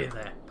road right in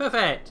there.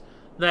 Perfect.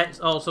 Let's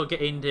also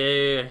get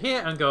into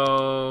here and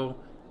go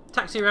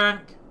taxi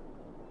rank.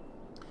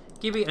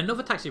 Give it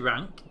another taxi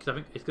rank because I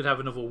think it could have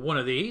another one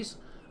of these.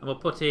 And we'll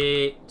put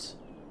it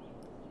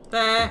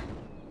there.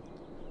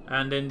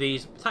 And then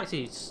these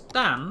taxi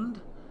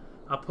stand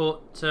I'll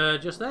put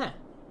just there.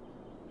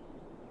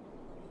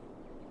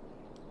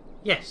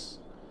 Yes.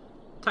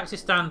 Taxi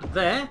stand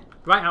there.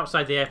 Right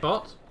outside the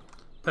airport.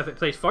 Perfect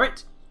place for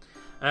it.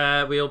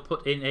 We'll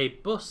put in a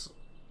bus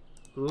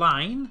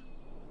line.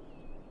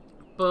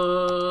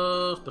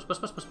 Bus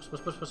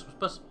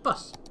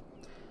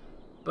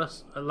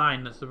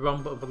line. That's the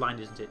wrong button for line,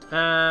 isn't it?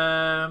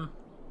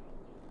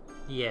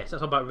 Yes,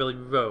 that's all about really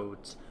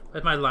roads.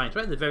 Where's my lines?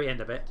 Right at the very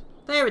end of it.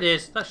 There it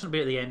is. That shouldn't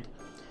be at the end.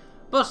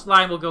 Bus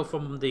line will go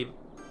from the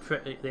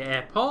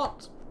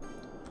airport,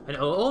 and it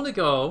will only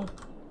go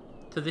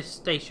to this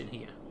station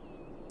here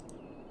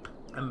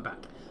and back.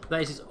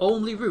 That is its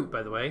only route,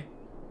 by the way.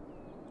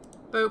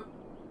 Boop.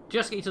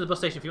 Just get you to the bus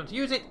station if you want to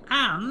use it,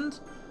 and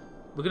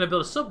we're going to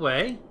build a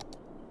subway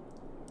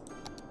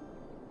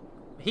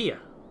here,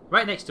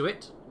 right next to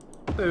it.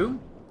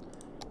 Boom.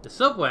 The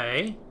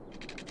subway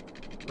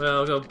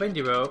will go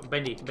bendy road,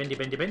 bendy.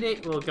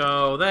 We'll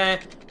go there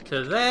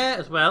to there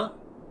as well.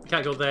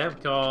 Can't go there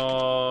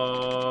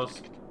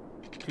because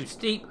too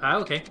steep. Ah,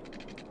 okay.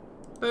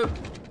 Boop.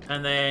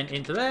 And then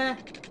into there.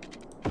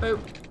 Boop.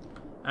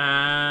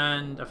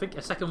 And I think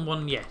a second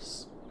one,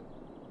 yes.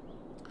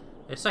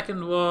 A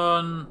second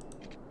one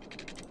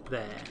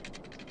there.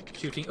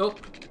 Shooting up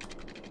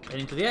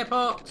and into the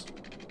airport.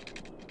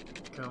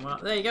 Come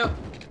on, there you go.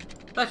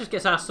 That just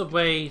gets our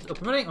subways up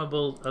and running. We'll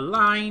build a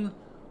line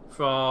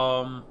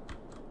from.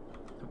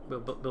 We'll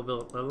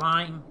build a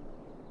line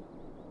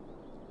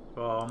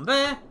from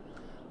there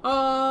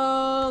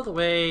all the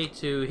way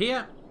to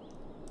here.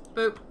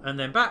 Boop, and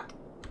then back.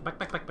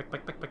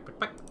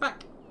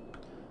 Back.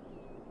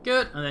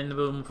 Good, and then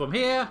boom from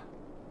here.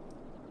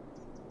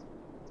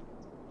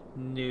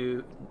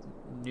 New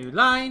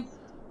line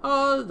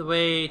all the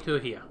way to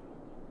here.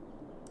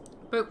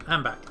 Boop,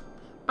 and back.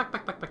 Back.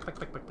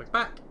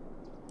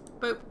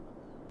 Boop.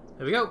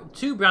 There we go.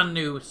 2 brand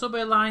new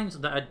subway lines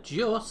that are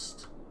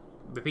just,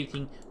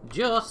 repeating,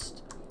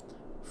 just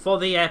for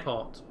the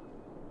airport.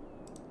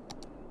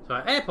 So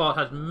our airport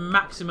has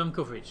maximum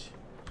coverage.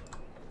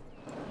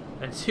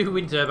 And 2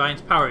 wind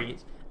turbines powering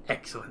it.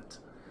 Excellent.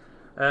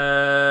 Did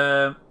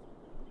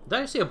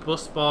I see a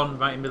bus spawn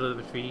right in the middle of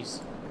the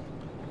trees?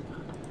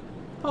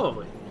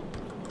 Probably.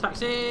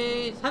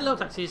 Taxis! Hello,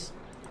 taxis!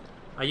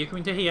 Are you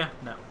coming to here?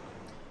 No.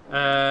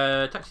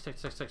 Taxi.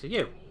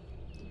 You.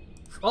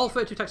 All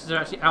 32 taxis are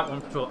actually out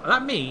on patrol.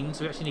 That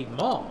means we actually need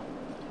more.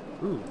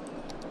 Ooh.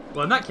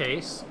 Well, in that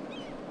case,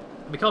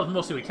 because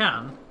mostly we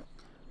can,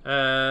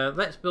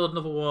 let's build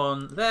another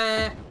one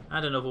there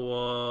and another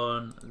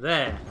one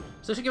there.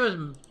 So it should give us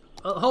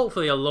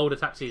hopefully a load of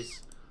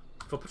taxis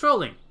for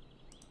patrolling.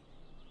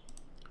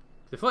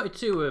 If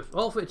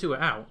all 42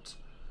 are out,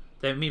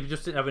 then maybe we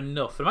just didn't have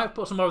enough. I might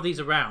put some more of these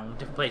around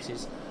different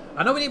places.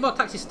 I know we need more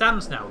taxi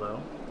stands now though.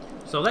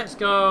 So let's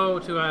go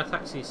to our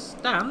taxi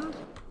stand.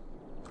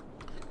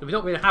 We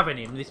don't really have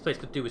any, and this place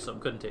could do with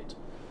something, couldn't it?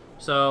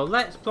 So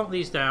let's plonk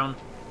these down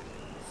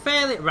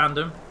fairly at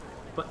random,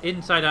 but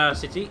inside our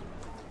city.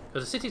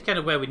 Because the city is kind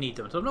of where we need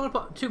them. So I'm not going to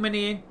put too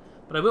many in,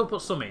 but I will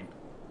put some in.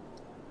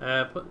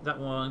 Put that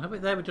one, have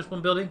it there with just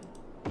one building?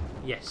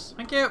 Yes,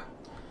 thank you.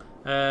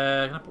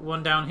 Can I put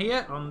one down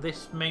here on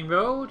this main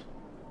road?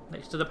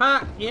 Next to the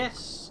park?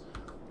 Yes.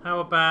 How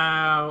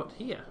about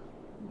here?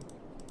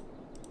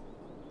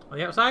 On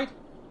the outside?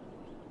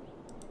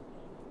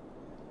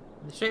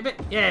 The straight bit?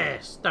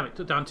 Yes! Damn it,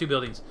 took down 2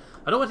 buildings.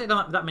 I don't want to take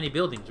down that many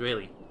buildings,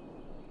 really.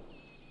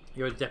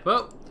 You're a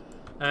depot.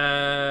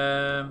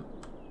 I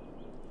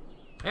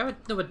have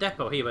another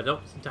depot here, but I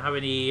don't seem to have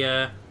any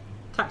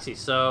taxis,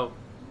 so...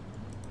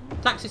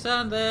 Taxi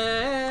stand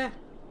there!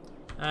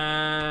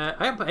 I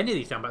haven't put any of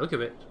these down by the look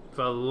of it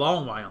for a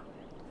long while.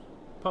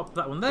 Pop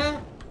that one there.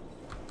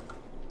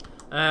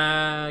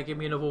 Give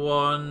me another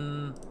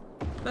one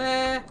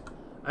there.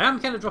 I am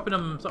kind of dropping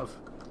them sort of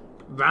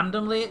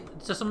randomly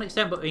to some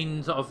extent, but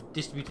in sort of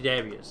distributed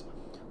areas.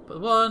 Put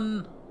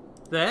one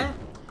there,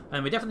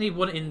 and we definitely need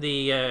one in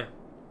the in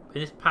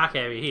this park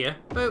area here.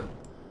 Boop.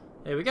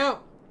 There we go.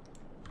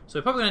 So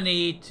we're probably going to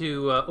need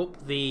to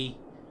up the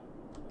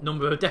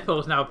number of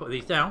depots now. Put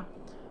these down.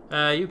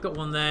 You've got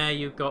one there.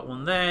 You've got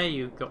one there.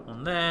 You've got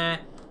one there.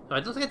 So I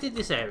don't think I did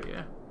this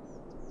area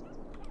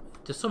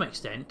to some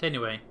extent.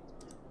 Anyway.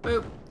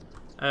 Boop.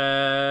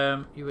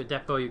 You've a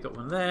depot. You've got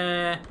one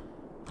there.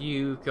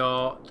 You've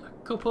got a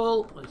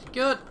couple. That's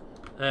good.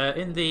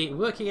 In the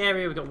working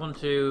area, we've got 1,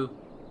 2,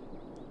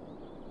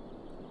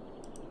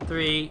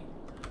 3.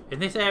 In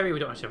this area, we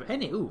don't actually have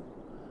any. Ooh.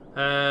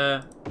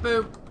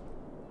 Boop.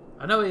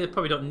 I know we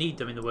probably don't need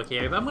them in the working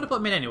area, but I'm going to put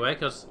them in anyway,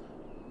 because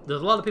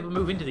there's a lot of people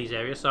move into these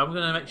areas, so I'm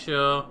going to make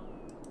sure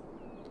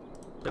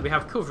that we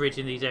have coverage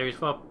in these areas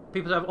for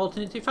people to have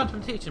alternative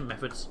transportation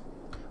methods,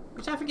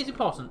 which I think is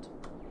important.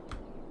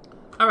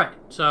 Alright,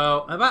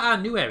 so about our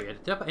new area.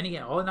 Did I put any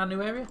at all in our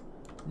new area?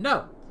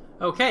 No.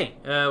 Okay,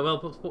 well,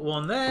 let's put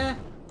one there.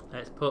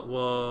 Let's put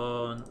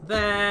one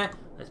there.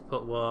 Let's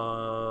put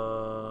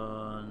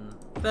one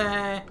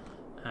there.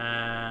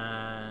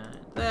 And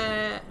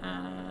there.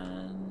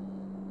 And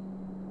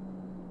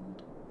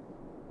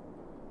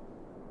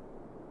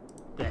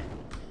there.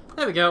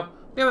 There we go.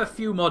 We have a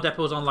few more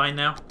depots online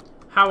now.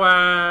 How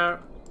are...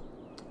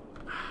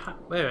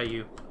 Where are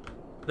you?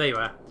 There you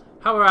are.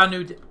 How are our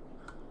new... there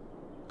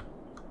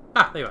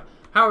you are.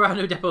 How are our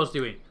new depots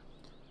doing?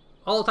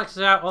 All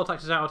taxis out, all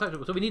taxis out, all taxis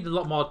out. So we need a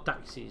lot more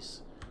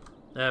taxis.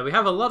 We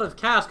have a lot of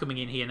cars coming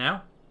in here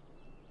now.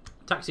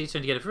 Taxis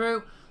trying to get it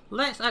through.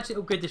 Let's actually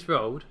upgrade this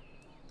road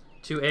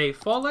to a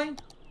 4-lane.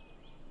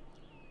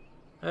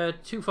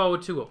 2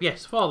 forward, 2 up.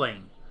 Yes,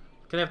 4-lane.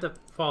 Can I have the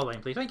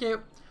 4-lane, please? Thank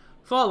you.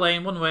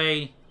 4-lane, 1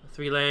 way,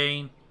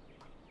 3-lane,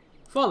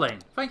 4-lane.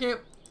 Thank you.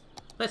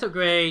 Let's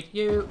upgrade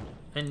you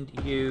and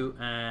you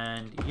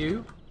and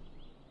you.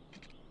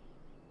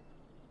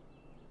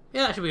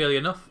 Yeah, that should be early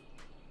enough.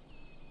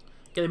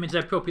 Get them into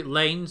their appropriate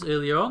lanes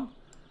earlier on.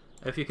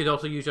 If you could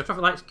also use your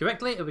traffic lights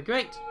correctly, it would be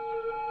great.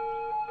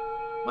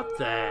 What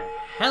the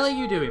hell are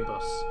you doing,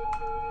 bus?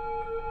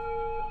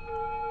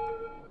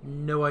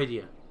 No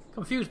idea.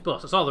 Confused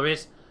bus, that's all there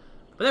is.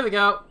 But there we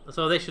go.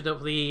 So they should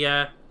hopefully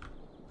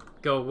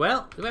go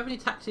well. Do we have any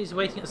taxis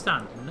waiting at the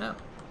stand? No.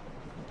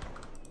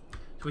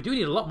 So we do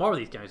need a lot more of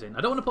these guys in.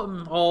 I don't want to put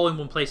them all in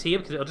one place here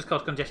because it'll just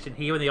cause congestion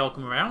here when they all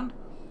come around.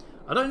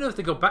 I don't know if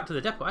they go back to the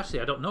depot.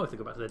 Actually, I don't know if they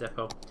go back to the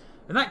depot.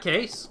 In that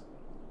case,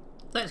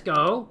 let's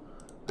go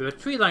with a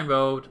tree line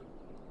road,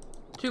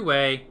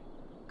 2-way,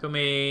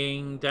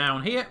 coming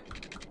down here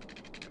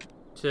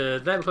to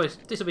there because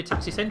this will be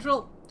taxi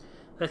central.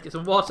 Let's get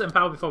some water and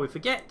power before we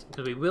forget,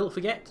 because we will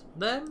forget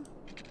them.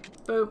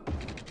 Boom,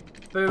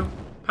 boom.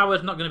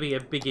 Power's not going to be a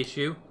big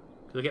issue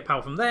because we'll get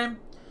power from them.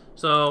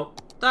 So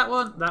that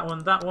one, that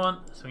one, that one.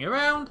 Swing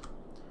around.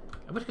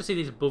 I wish I could see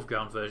these above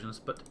ground versions,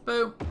 but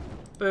boom,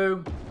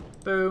 boom,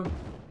 boom,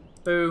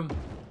 boom,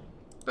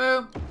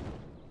 boom.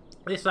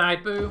 This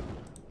side, boom,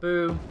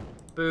 boom,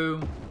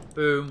 boom,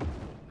 boom,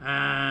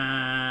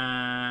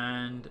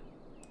 And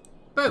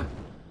boom.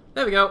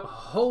 There we go. A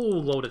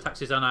whole load of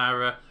taxis on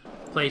our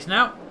place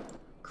now.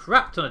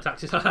 Crap ton of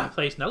taxis on our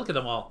place now. Look at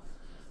them all.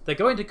 They're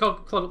going to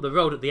clog up the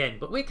road at the end,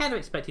 but we're kind of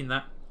expecting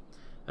that.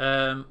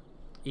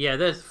 Yeah,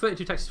 there's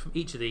 32 taxis from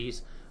each of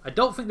these. I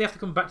don't think they have to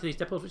come back to these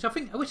depots, which I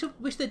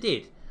wish they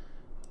did.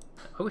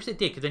 I wish they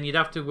did, because then you'd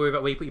have to worry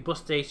about where you put your bus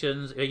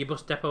stations, or your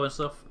bus depot and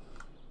stuff.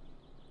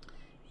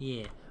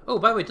 Yeah. Oh,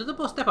 by the way, does the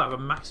bus depot have a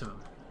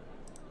maximum?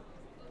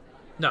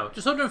 No,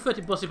 just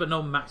 130 buses, but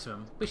no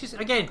maximum. Which is,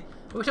 again,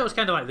 I wish it was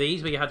kind of like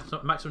these, where you had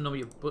a maximum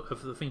number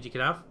of the things you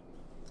could have.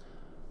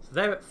 So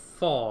they're at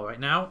 4 right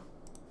now.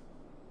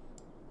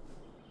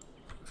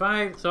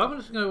 5. So I'm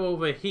just going to go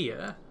over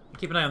here and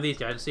keep an eye on these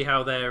guys and see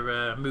how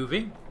they're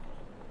moving.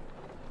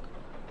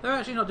 They're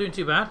actually not doing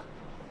too bad.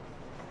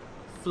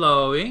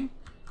 Flowing.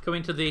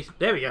 Coming to the...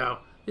 There we go.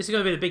 This is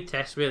going to be the big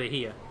test, really,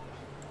 here.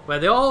 Where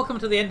they all come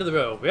to the end of the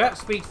road. We're at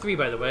speed 3,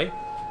 by the way.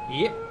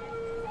 Yep.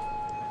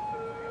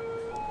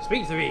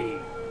 Speed 3.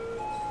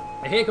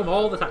 And here come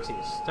all the taxis.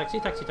 Taxi,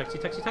 taxi, taxi,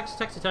 taxi, taxi,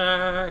 taxi,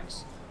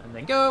 tax. And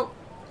then go.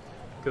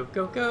 Go,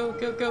 go, go,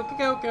 go, go, go,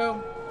 go,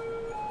 go.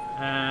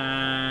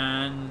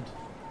 And...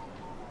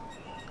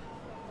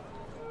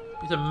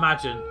 just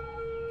imagine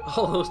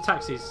all those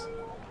taxis.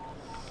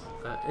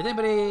 Is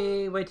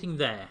anybody waiting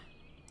there?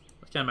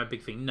 That's kind of my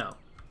big thing. No.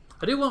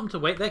 I do want them to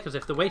wait there, because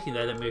if they're waiting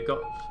there, then we've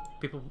got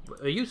people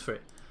used for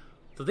it.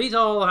 So these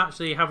all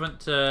actually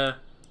haven't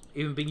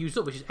even been used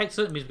up, which is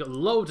excellent. It means we've got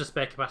loads of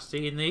spare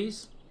capacity in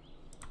these.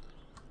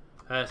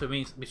 So it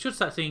means we should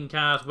start seeing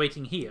cars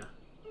waiting here.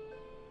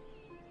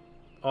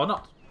 Or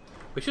not.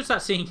 We should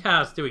start seeing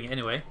cars doing it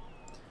anyway.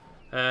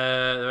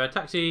 There are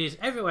taxis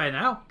everywhere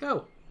now.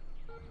 Go.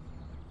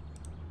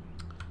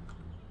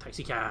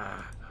 Taxi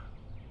cab.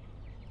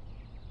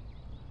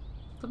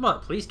 They're more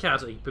like police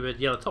cars with a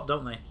yellow top,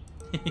 don't they?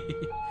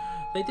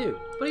 They do.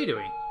 What are you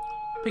doing?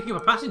 Picking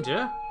up a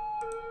passenger?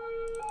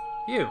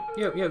 You.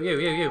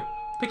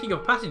 Picking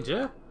up a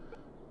passenger?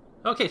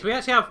 Okay, so we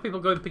actually have people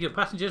going picking up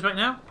passengers right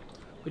now.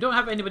 We don't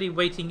have anybody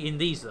waiting in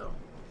these, though.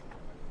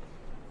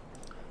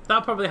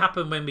 That'll probably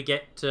happen when we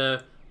get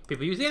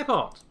people use the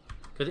airport.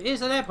 Because it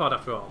is an airport,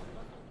 after all.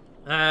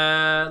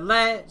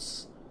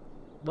 Let's...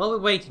 While we're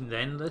waiting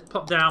then, let's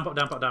pop down, pop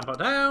down, pop down, pop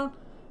down.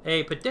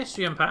 A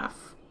pedestrian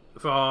path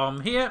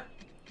from here.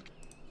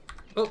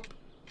 Up.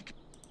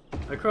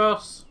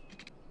 Across.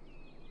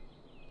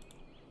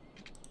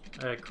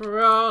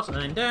 Across, and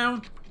then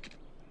down.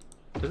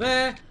 To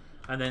there.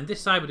 And then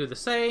this side we'll do the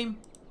same.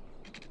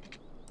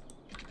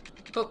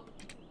 Up.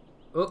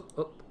 Up,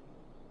 up,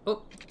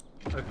 up.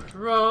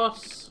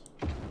 Across.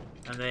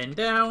 And then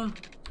down.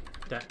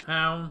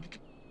 Down.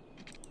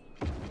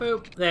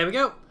 Boop. There we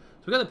go. So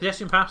we've got the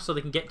pedestrian path so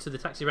they can get to the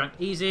taxi rank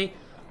easy.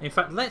 In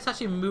fact, let's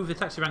actually move the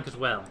taxi rank as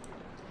well.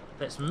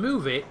 Let's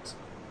move it.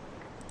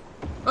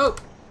 Oh,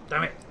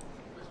 damn it.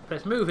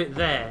 Let's move it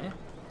there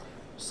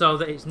so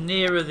that it's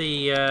nearer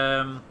the...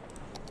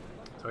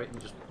 sorry, let me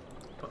just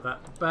put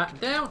that back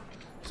down.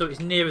 So it's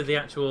nearer the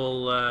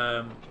actual...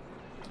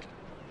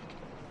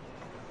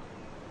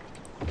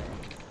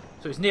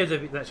 so it's near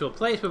the actual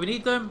place where we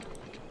need them.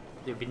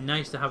 It would be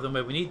nice to have them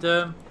where we need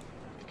them.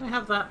 Can I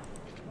have that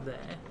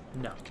there?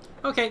 No.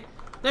 Okay,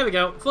 there we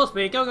go. Full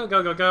speed. Go, go,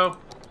 go, go, go.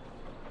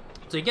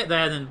 So you get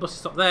there, then buses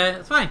stop there.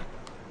 That's fine.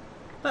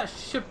 That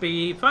should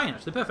be fine,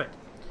 actually. Perfect.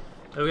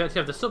 We actually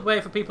have the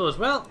subway for people as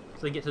well,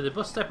 so they can get to the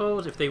bus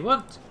depots if they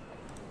want.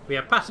 We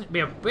have we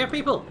have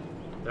people.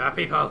 There are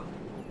people.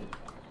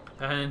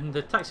 And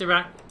the taxi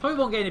rank. Probably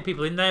won't get any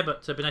people in there,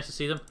 but it'd be nice to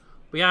see them.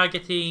 We are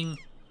getting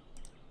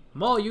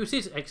more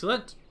uses.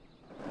 Excellent.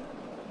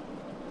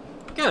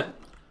 Good.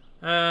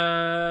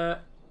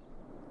 Let's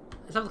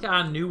have a look at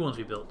our new ones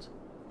we built.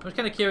 I was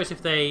kind of curious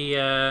if they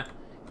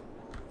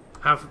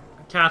have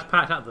cars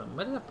parked at them.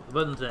 Where did I put the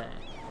buttons there?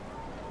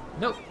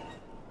 Nope.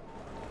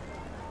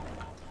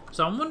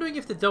 So I'm wondering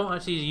if they don't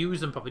actually use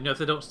them properly. No, if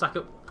they don't stack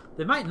up.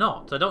 They might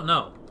not. I don't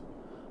know.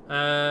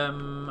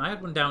 I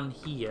had one down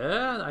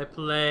here. I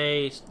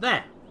placed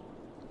there.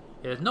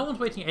 Yeah, no one's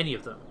waiting at any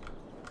of them.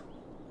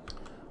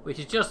 Which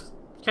is just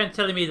kind of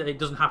telling me that it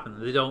doesn't happen.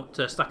 They don't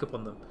stack up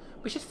on them.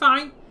 Which is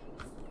fine.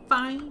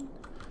 Fine.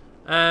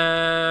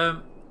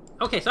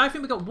 Okay, so I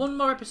think we've got one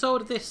more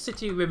episode of this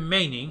city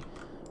remaining,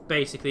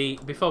 basically,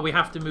 before we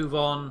have to move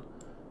on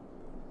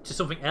to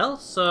something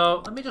else.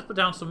 So let me just put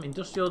down some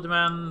industrial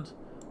demand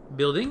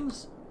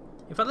buildings.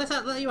 In fact, let's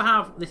let you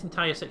have this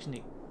entire section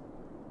here.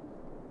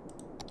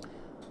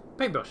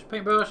 Paintbrush,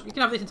 paintbrush. You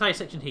can have this entire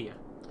section here.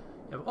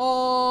 You have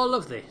all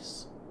of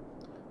this.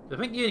 So I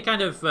think you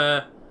kind of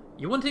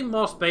you're wanting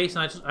more space,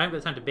 and I haven't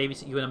got time to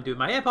babysit you when I'm doing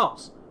my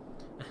airports.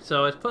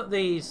 So let's put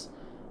these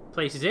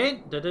places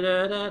in. There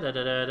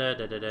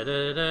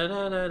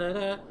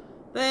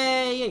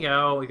you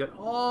go. We got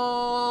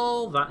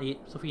all that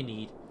stuff you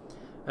need.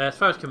 As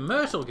far as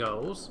commercial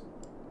goes,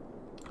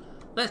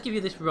 let's give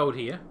you this road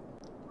here.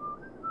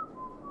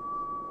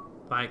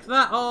 Like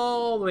that,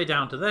 all the way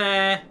down to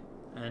there.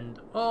 And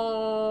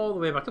all the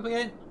way back up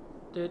again.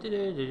 There's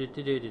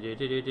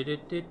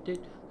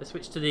Let's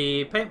switch to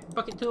the paint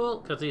bucket tool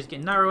because these are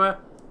getting narrower.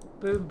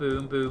 Boom,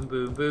 boom, boom,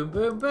 boom, boom,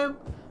 boom, boom.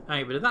 And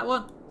get rid of that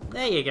one.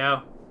 There you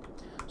go.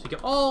 So you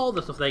get all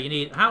the stuff there you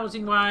need.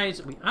 Housing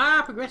wise, we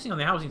are progressing on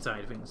the housing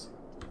side of things,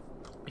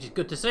 which is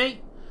good to see.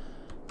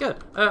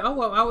 Good. Oh,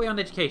 well, are we on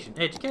education?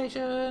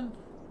 Education.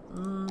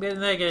 Get in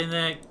there, get in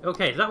there.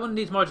 Okay, that one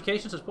needs more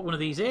education, so let's put one of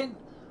these in.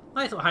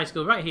 Nice little high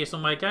school right here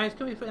somewhere, guys.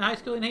 Can we put a high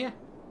school in here?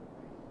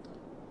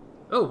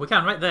 Oh, we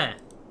can, right there.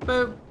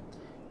 Boom.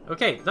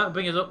 Okay, that'll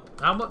bring us up.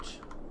 How much?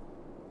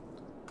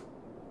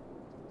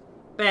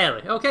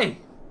 Barely. Okay.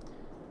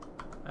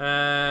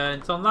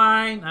 It's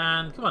online,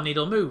 and come on,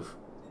 Needle, move.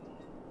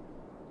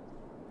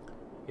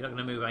 You're not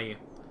going to move, are you?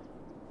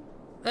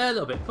 A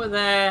little bit. Put it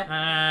there,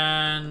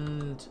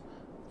 and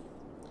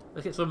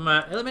let's get some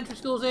elementary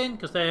schools in,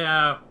 because they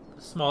are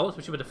smallest.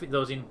 We should be able to fit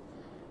those in.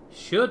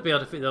 Should be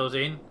able to fit those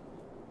in.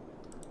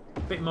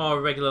 A bit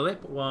more regularly.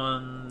 Put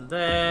one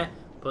there.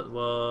 Put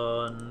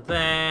one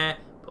there.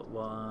 Put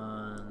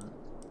one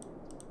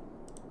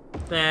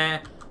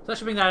there. So that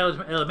should bring the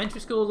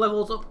elementary school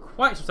levels up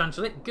quite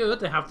substantially. Good,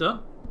 they have done.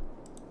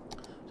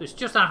 So it's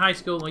just our high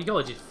school. Well,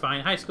 college is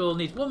fine. High school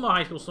needs one more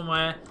high school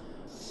somewhere.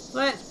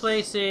 Let's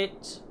place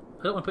it.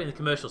 I don't want to put it in the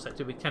commercial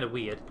sector. It'd be kind of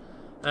weird.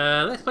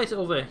 Let's place it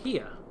over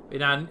here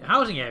in our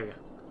housing area.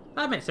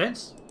 That makes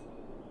sense.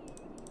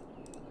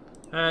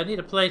 Need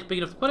a place big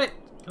enough to put it.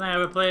 Can I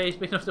have a place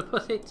big enough to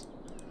put it?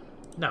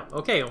 No.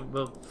 Okay,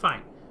 well,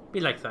 fine.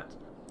 Be like that.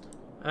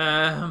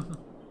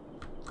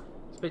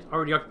 Space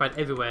already occupied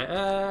everywhere.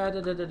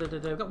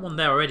 I've got one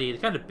there already.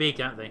 They're kind of big,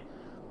 aren't they?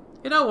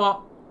 You know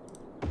what?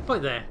 Put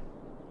it there.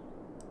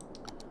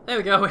 There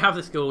we go. We have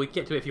the school. We can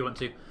get to it if you want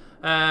to.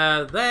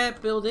 They're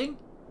building.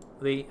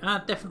 They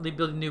are definitely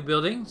building new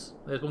buildings.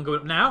 There's one going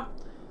up now.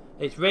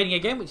 It's raining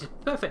again, which is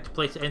perfect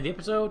place to end the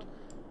episode.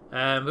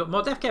 We've got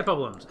more death care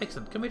problems.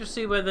 Excellent. Can we just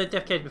see where the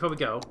death care is before we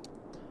go?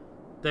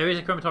 There is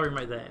a crematorium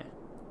right there.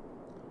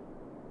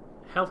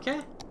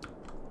 Healthcare?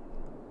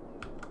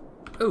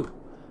 Ooh.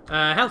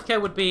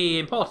 Healthcare would be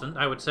important,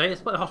 I would say.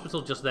 Let's put a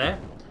hospital just there.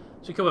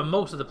 So we cover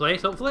most of the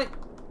place, hopefully.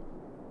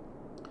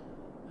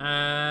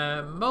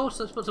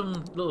 Let's put some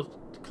little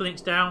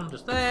clinics down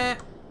just there.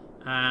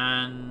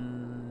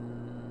 And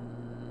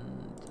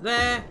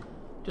there.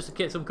 Just to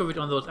get some coverage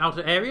on those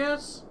outer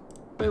areas.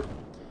 Boop.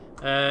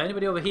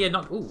 Anybody over here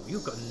not... Ooh,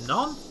 you've got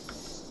none?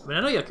 I mean,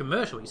 I know you're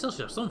commercial, but you still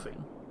should have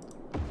something.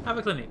 Have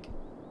a clinic.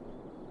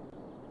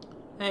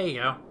 There you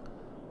go.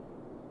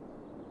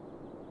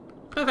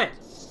 Perfect.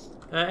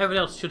 Everyone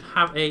else should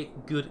have a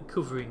good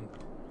covering.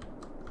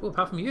 Oh,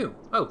 apart from you.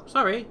 Oh,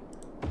 sorry.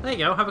 There you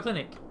go. Have a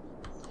clinic.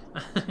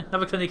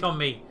 Have a clinic on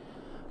me.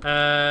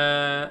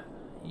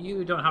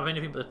 You don't have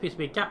anything but a piece of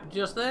a gap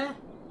just there.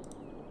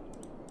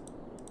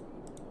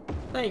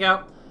 There you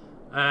go.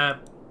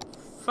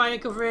 Fire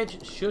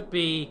coverage should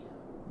be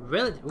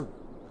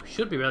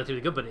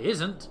relatively good, but it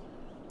isn't.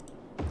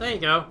 There you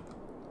go.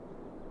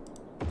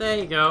 There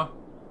you go.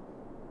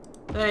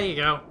 There you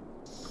go.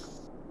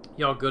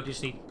 You're good. You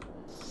see,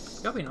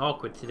 you're being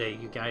awkward today,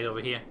 you guys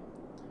over here.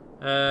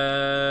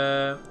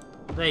 There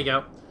you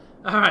go.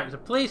 All right, so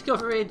police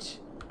coverage.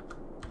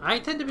 I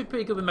tend to be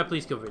pretty good with my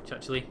police coverage,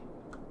 actually.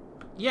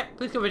 Yeah,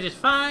 police coverage is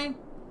fine.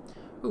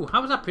 Ooh,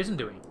 how was that prison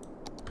doing?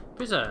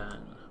 Prison.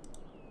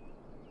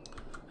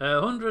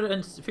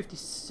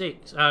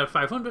 156,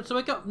 500, so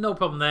I got no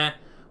problem there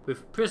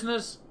with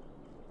prisoners.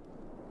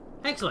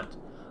 Excellent.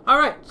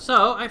 Alright,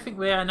 so I think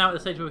we are now at the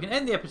stage where we can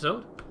end the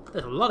episode.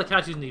 There's a lot of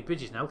cars using these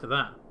bridges now, look at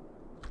that.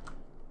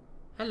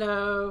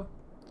 Hello.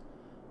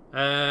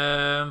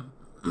 They're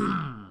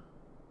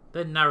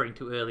narrowing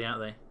too early,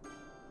 aren't they?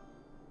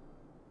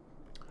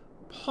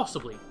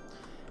 Possibly.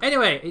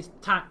 Anyway, it's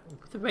time.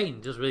 The rain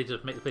does really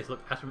just make the place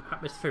look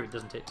atmospheric,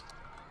 doesn't it?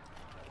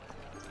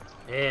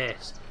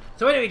 Yes.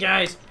 So anyway,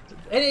 guys,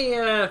 any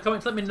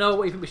comments? Let me know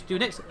what you think we should do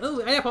next. Oh,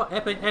 airport,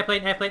 airplane,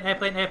 airplane, airplane,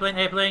 airplane, airplane,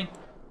 airplane.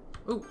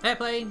 Oh,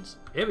 airplanes.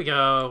 Here we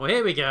go.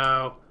 Here we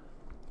go.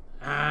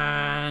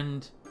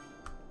 And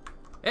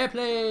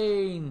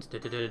airplanes.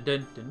 Dun, dun, dun,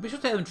 dun, dun. We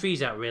should take them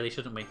trees out, really,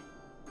 shouldn't we?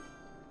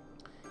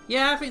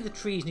 Yeah, I think the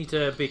trees need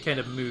to be kind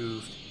of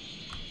moved.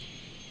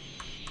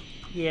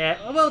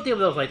 Yeah, we'll deal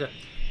with those later.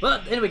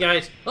 But anyway,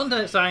 guys, until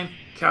next time,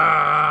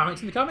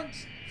 comments in the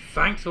comments.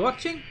 Thanks for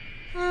watching.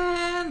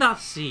 And I'll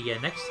see you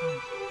next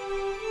time.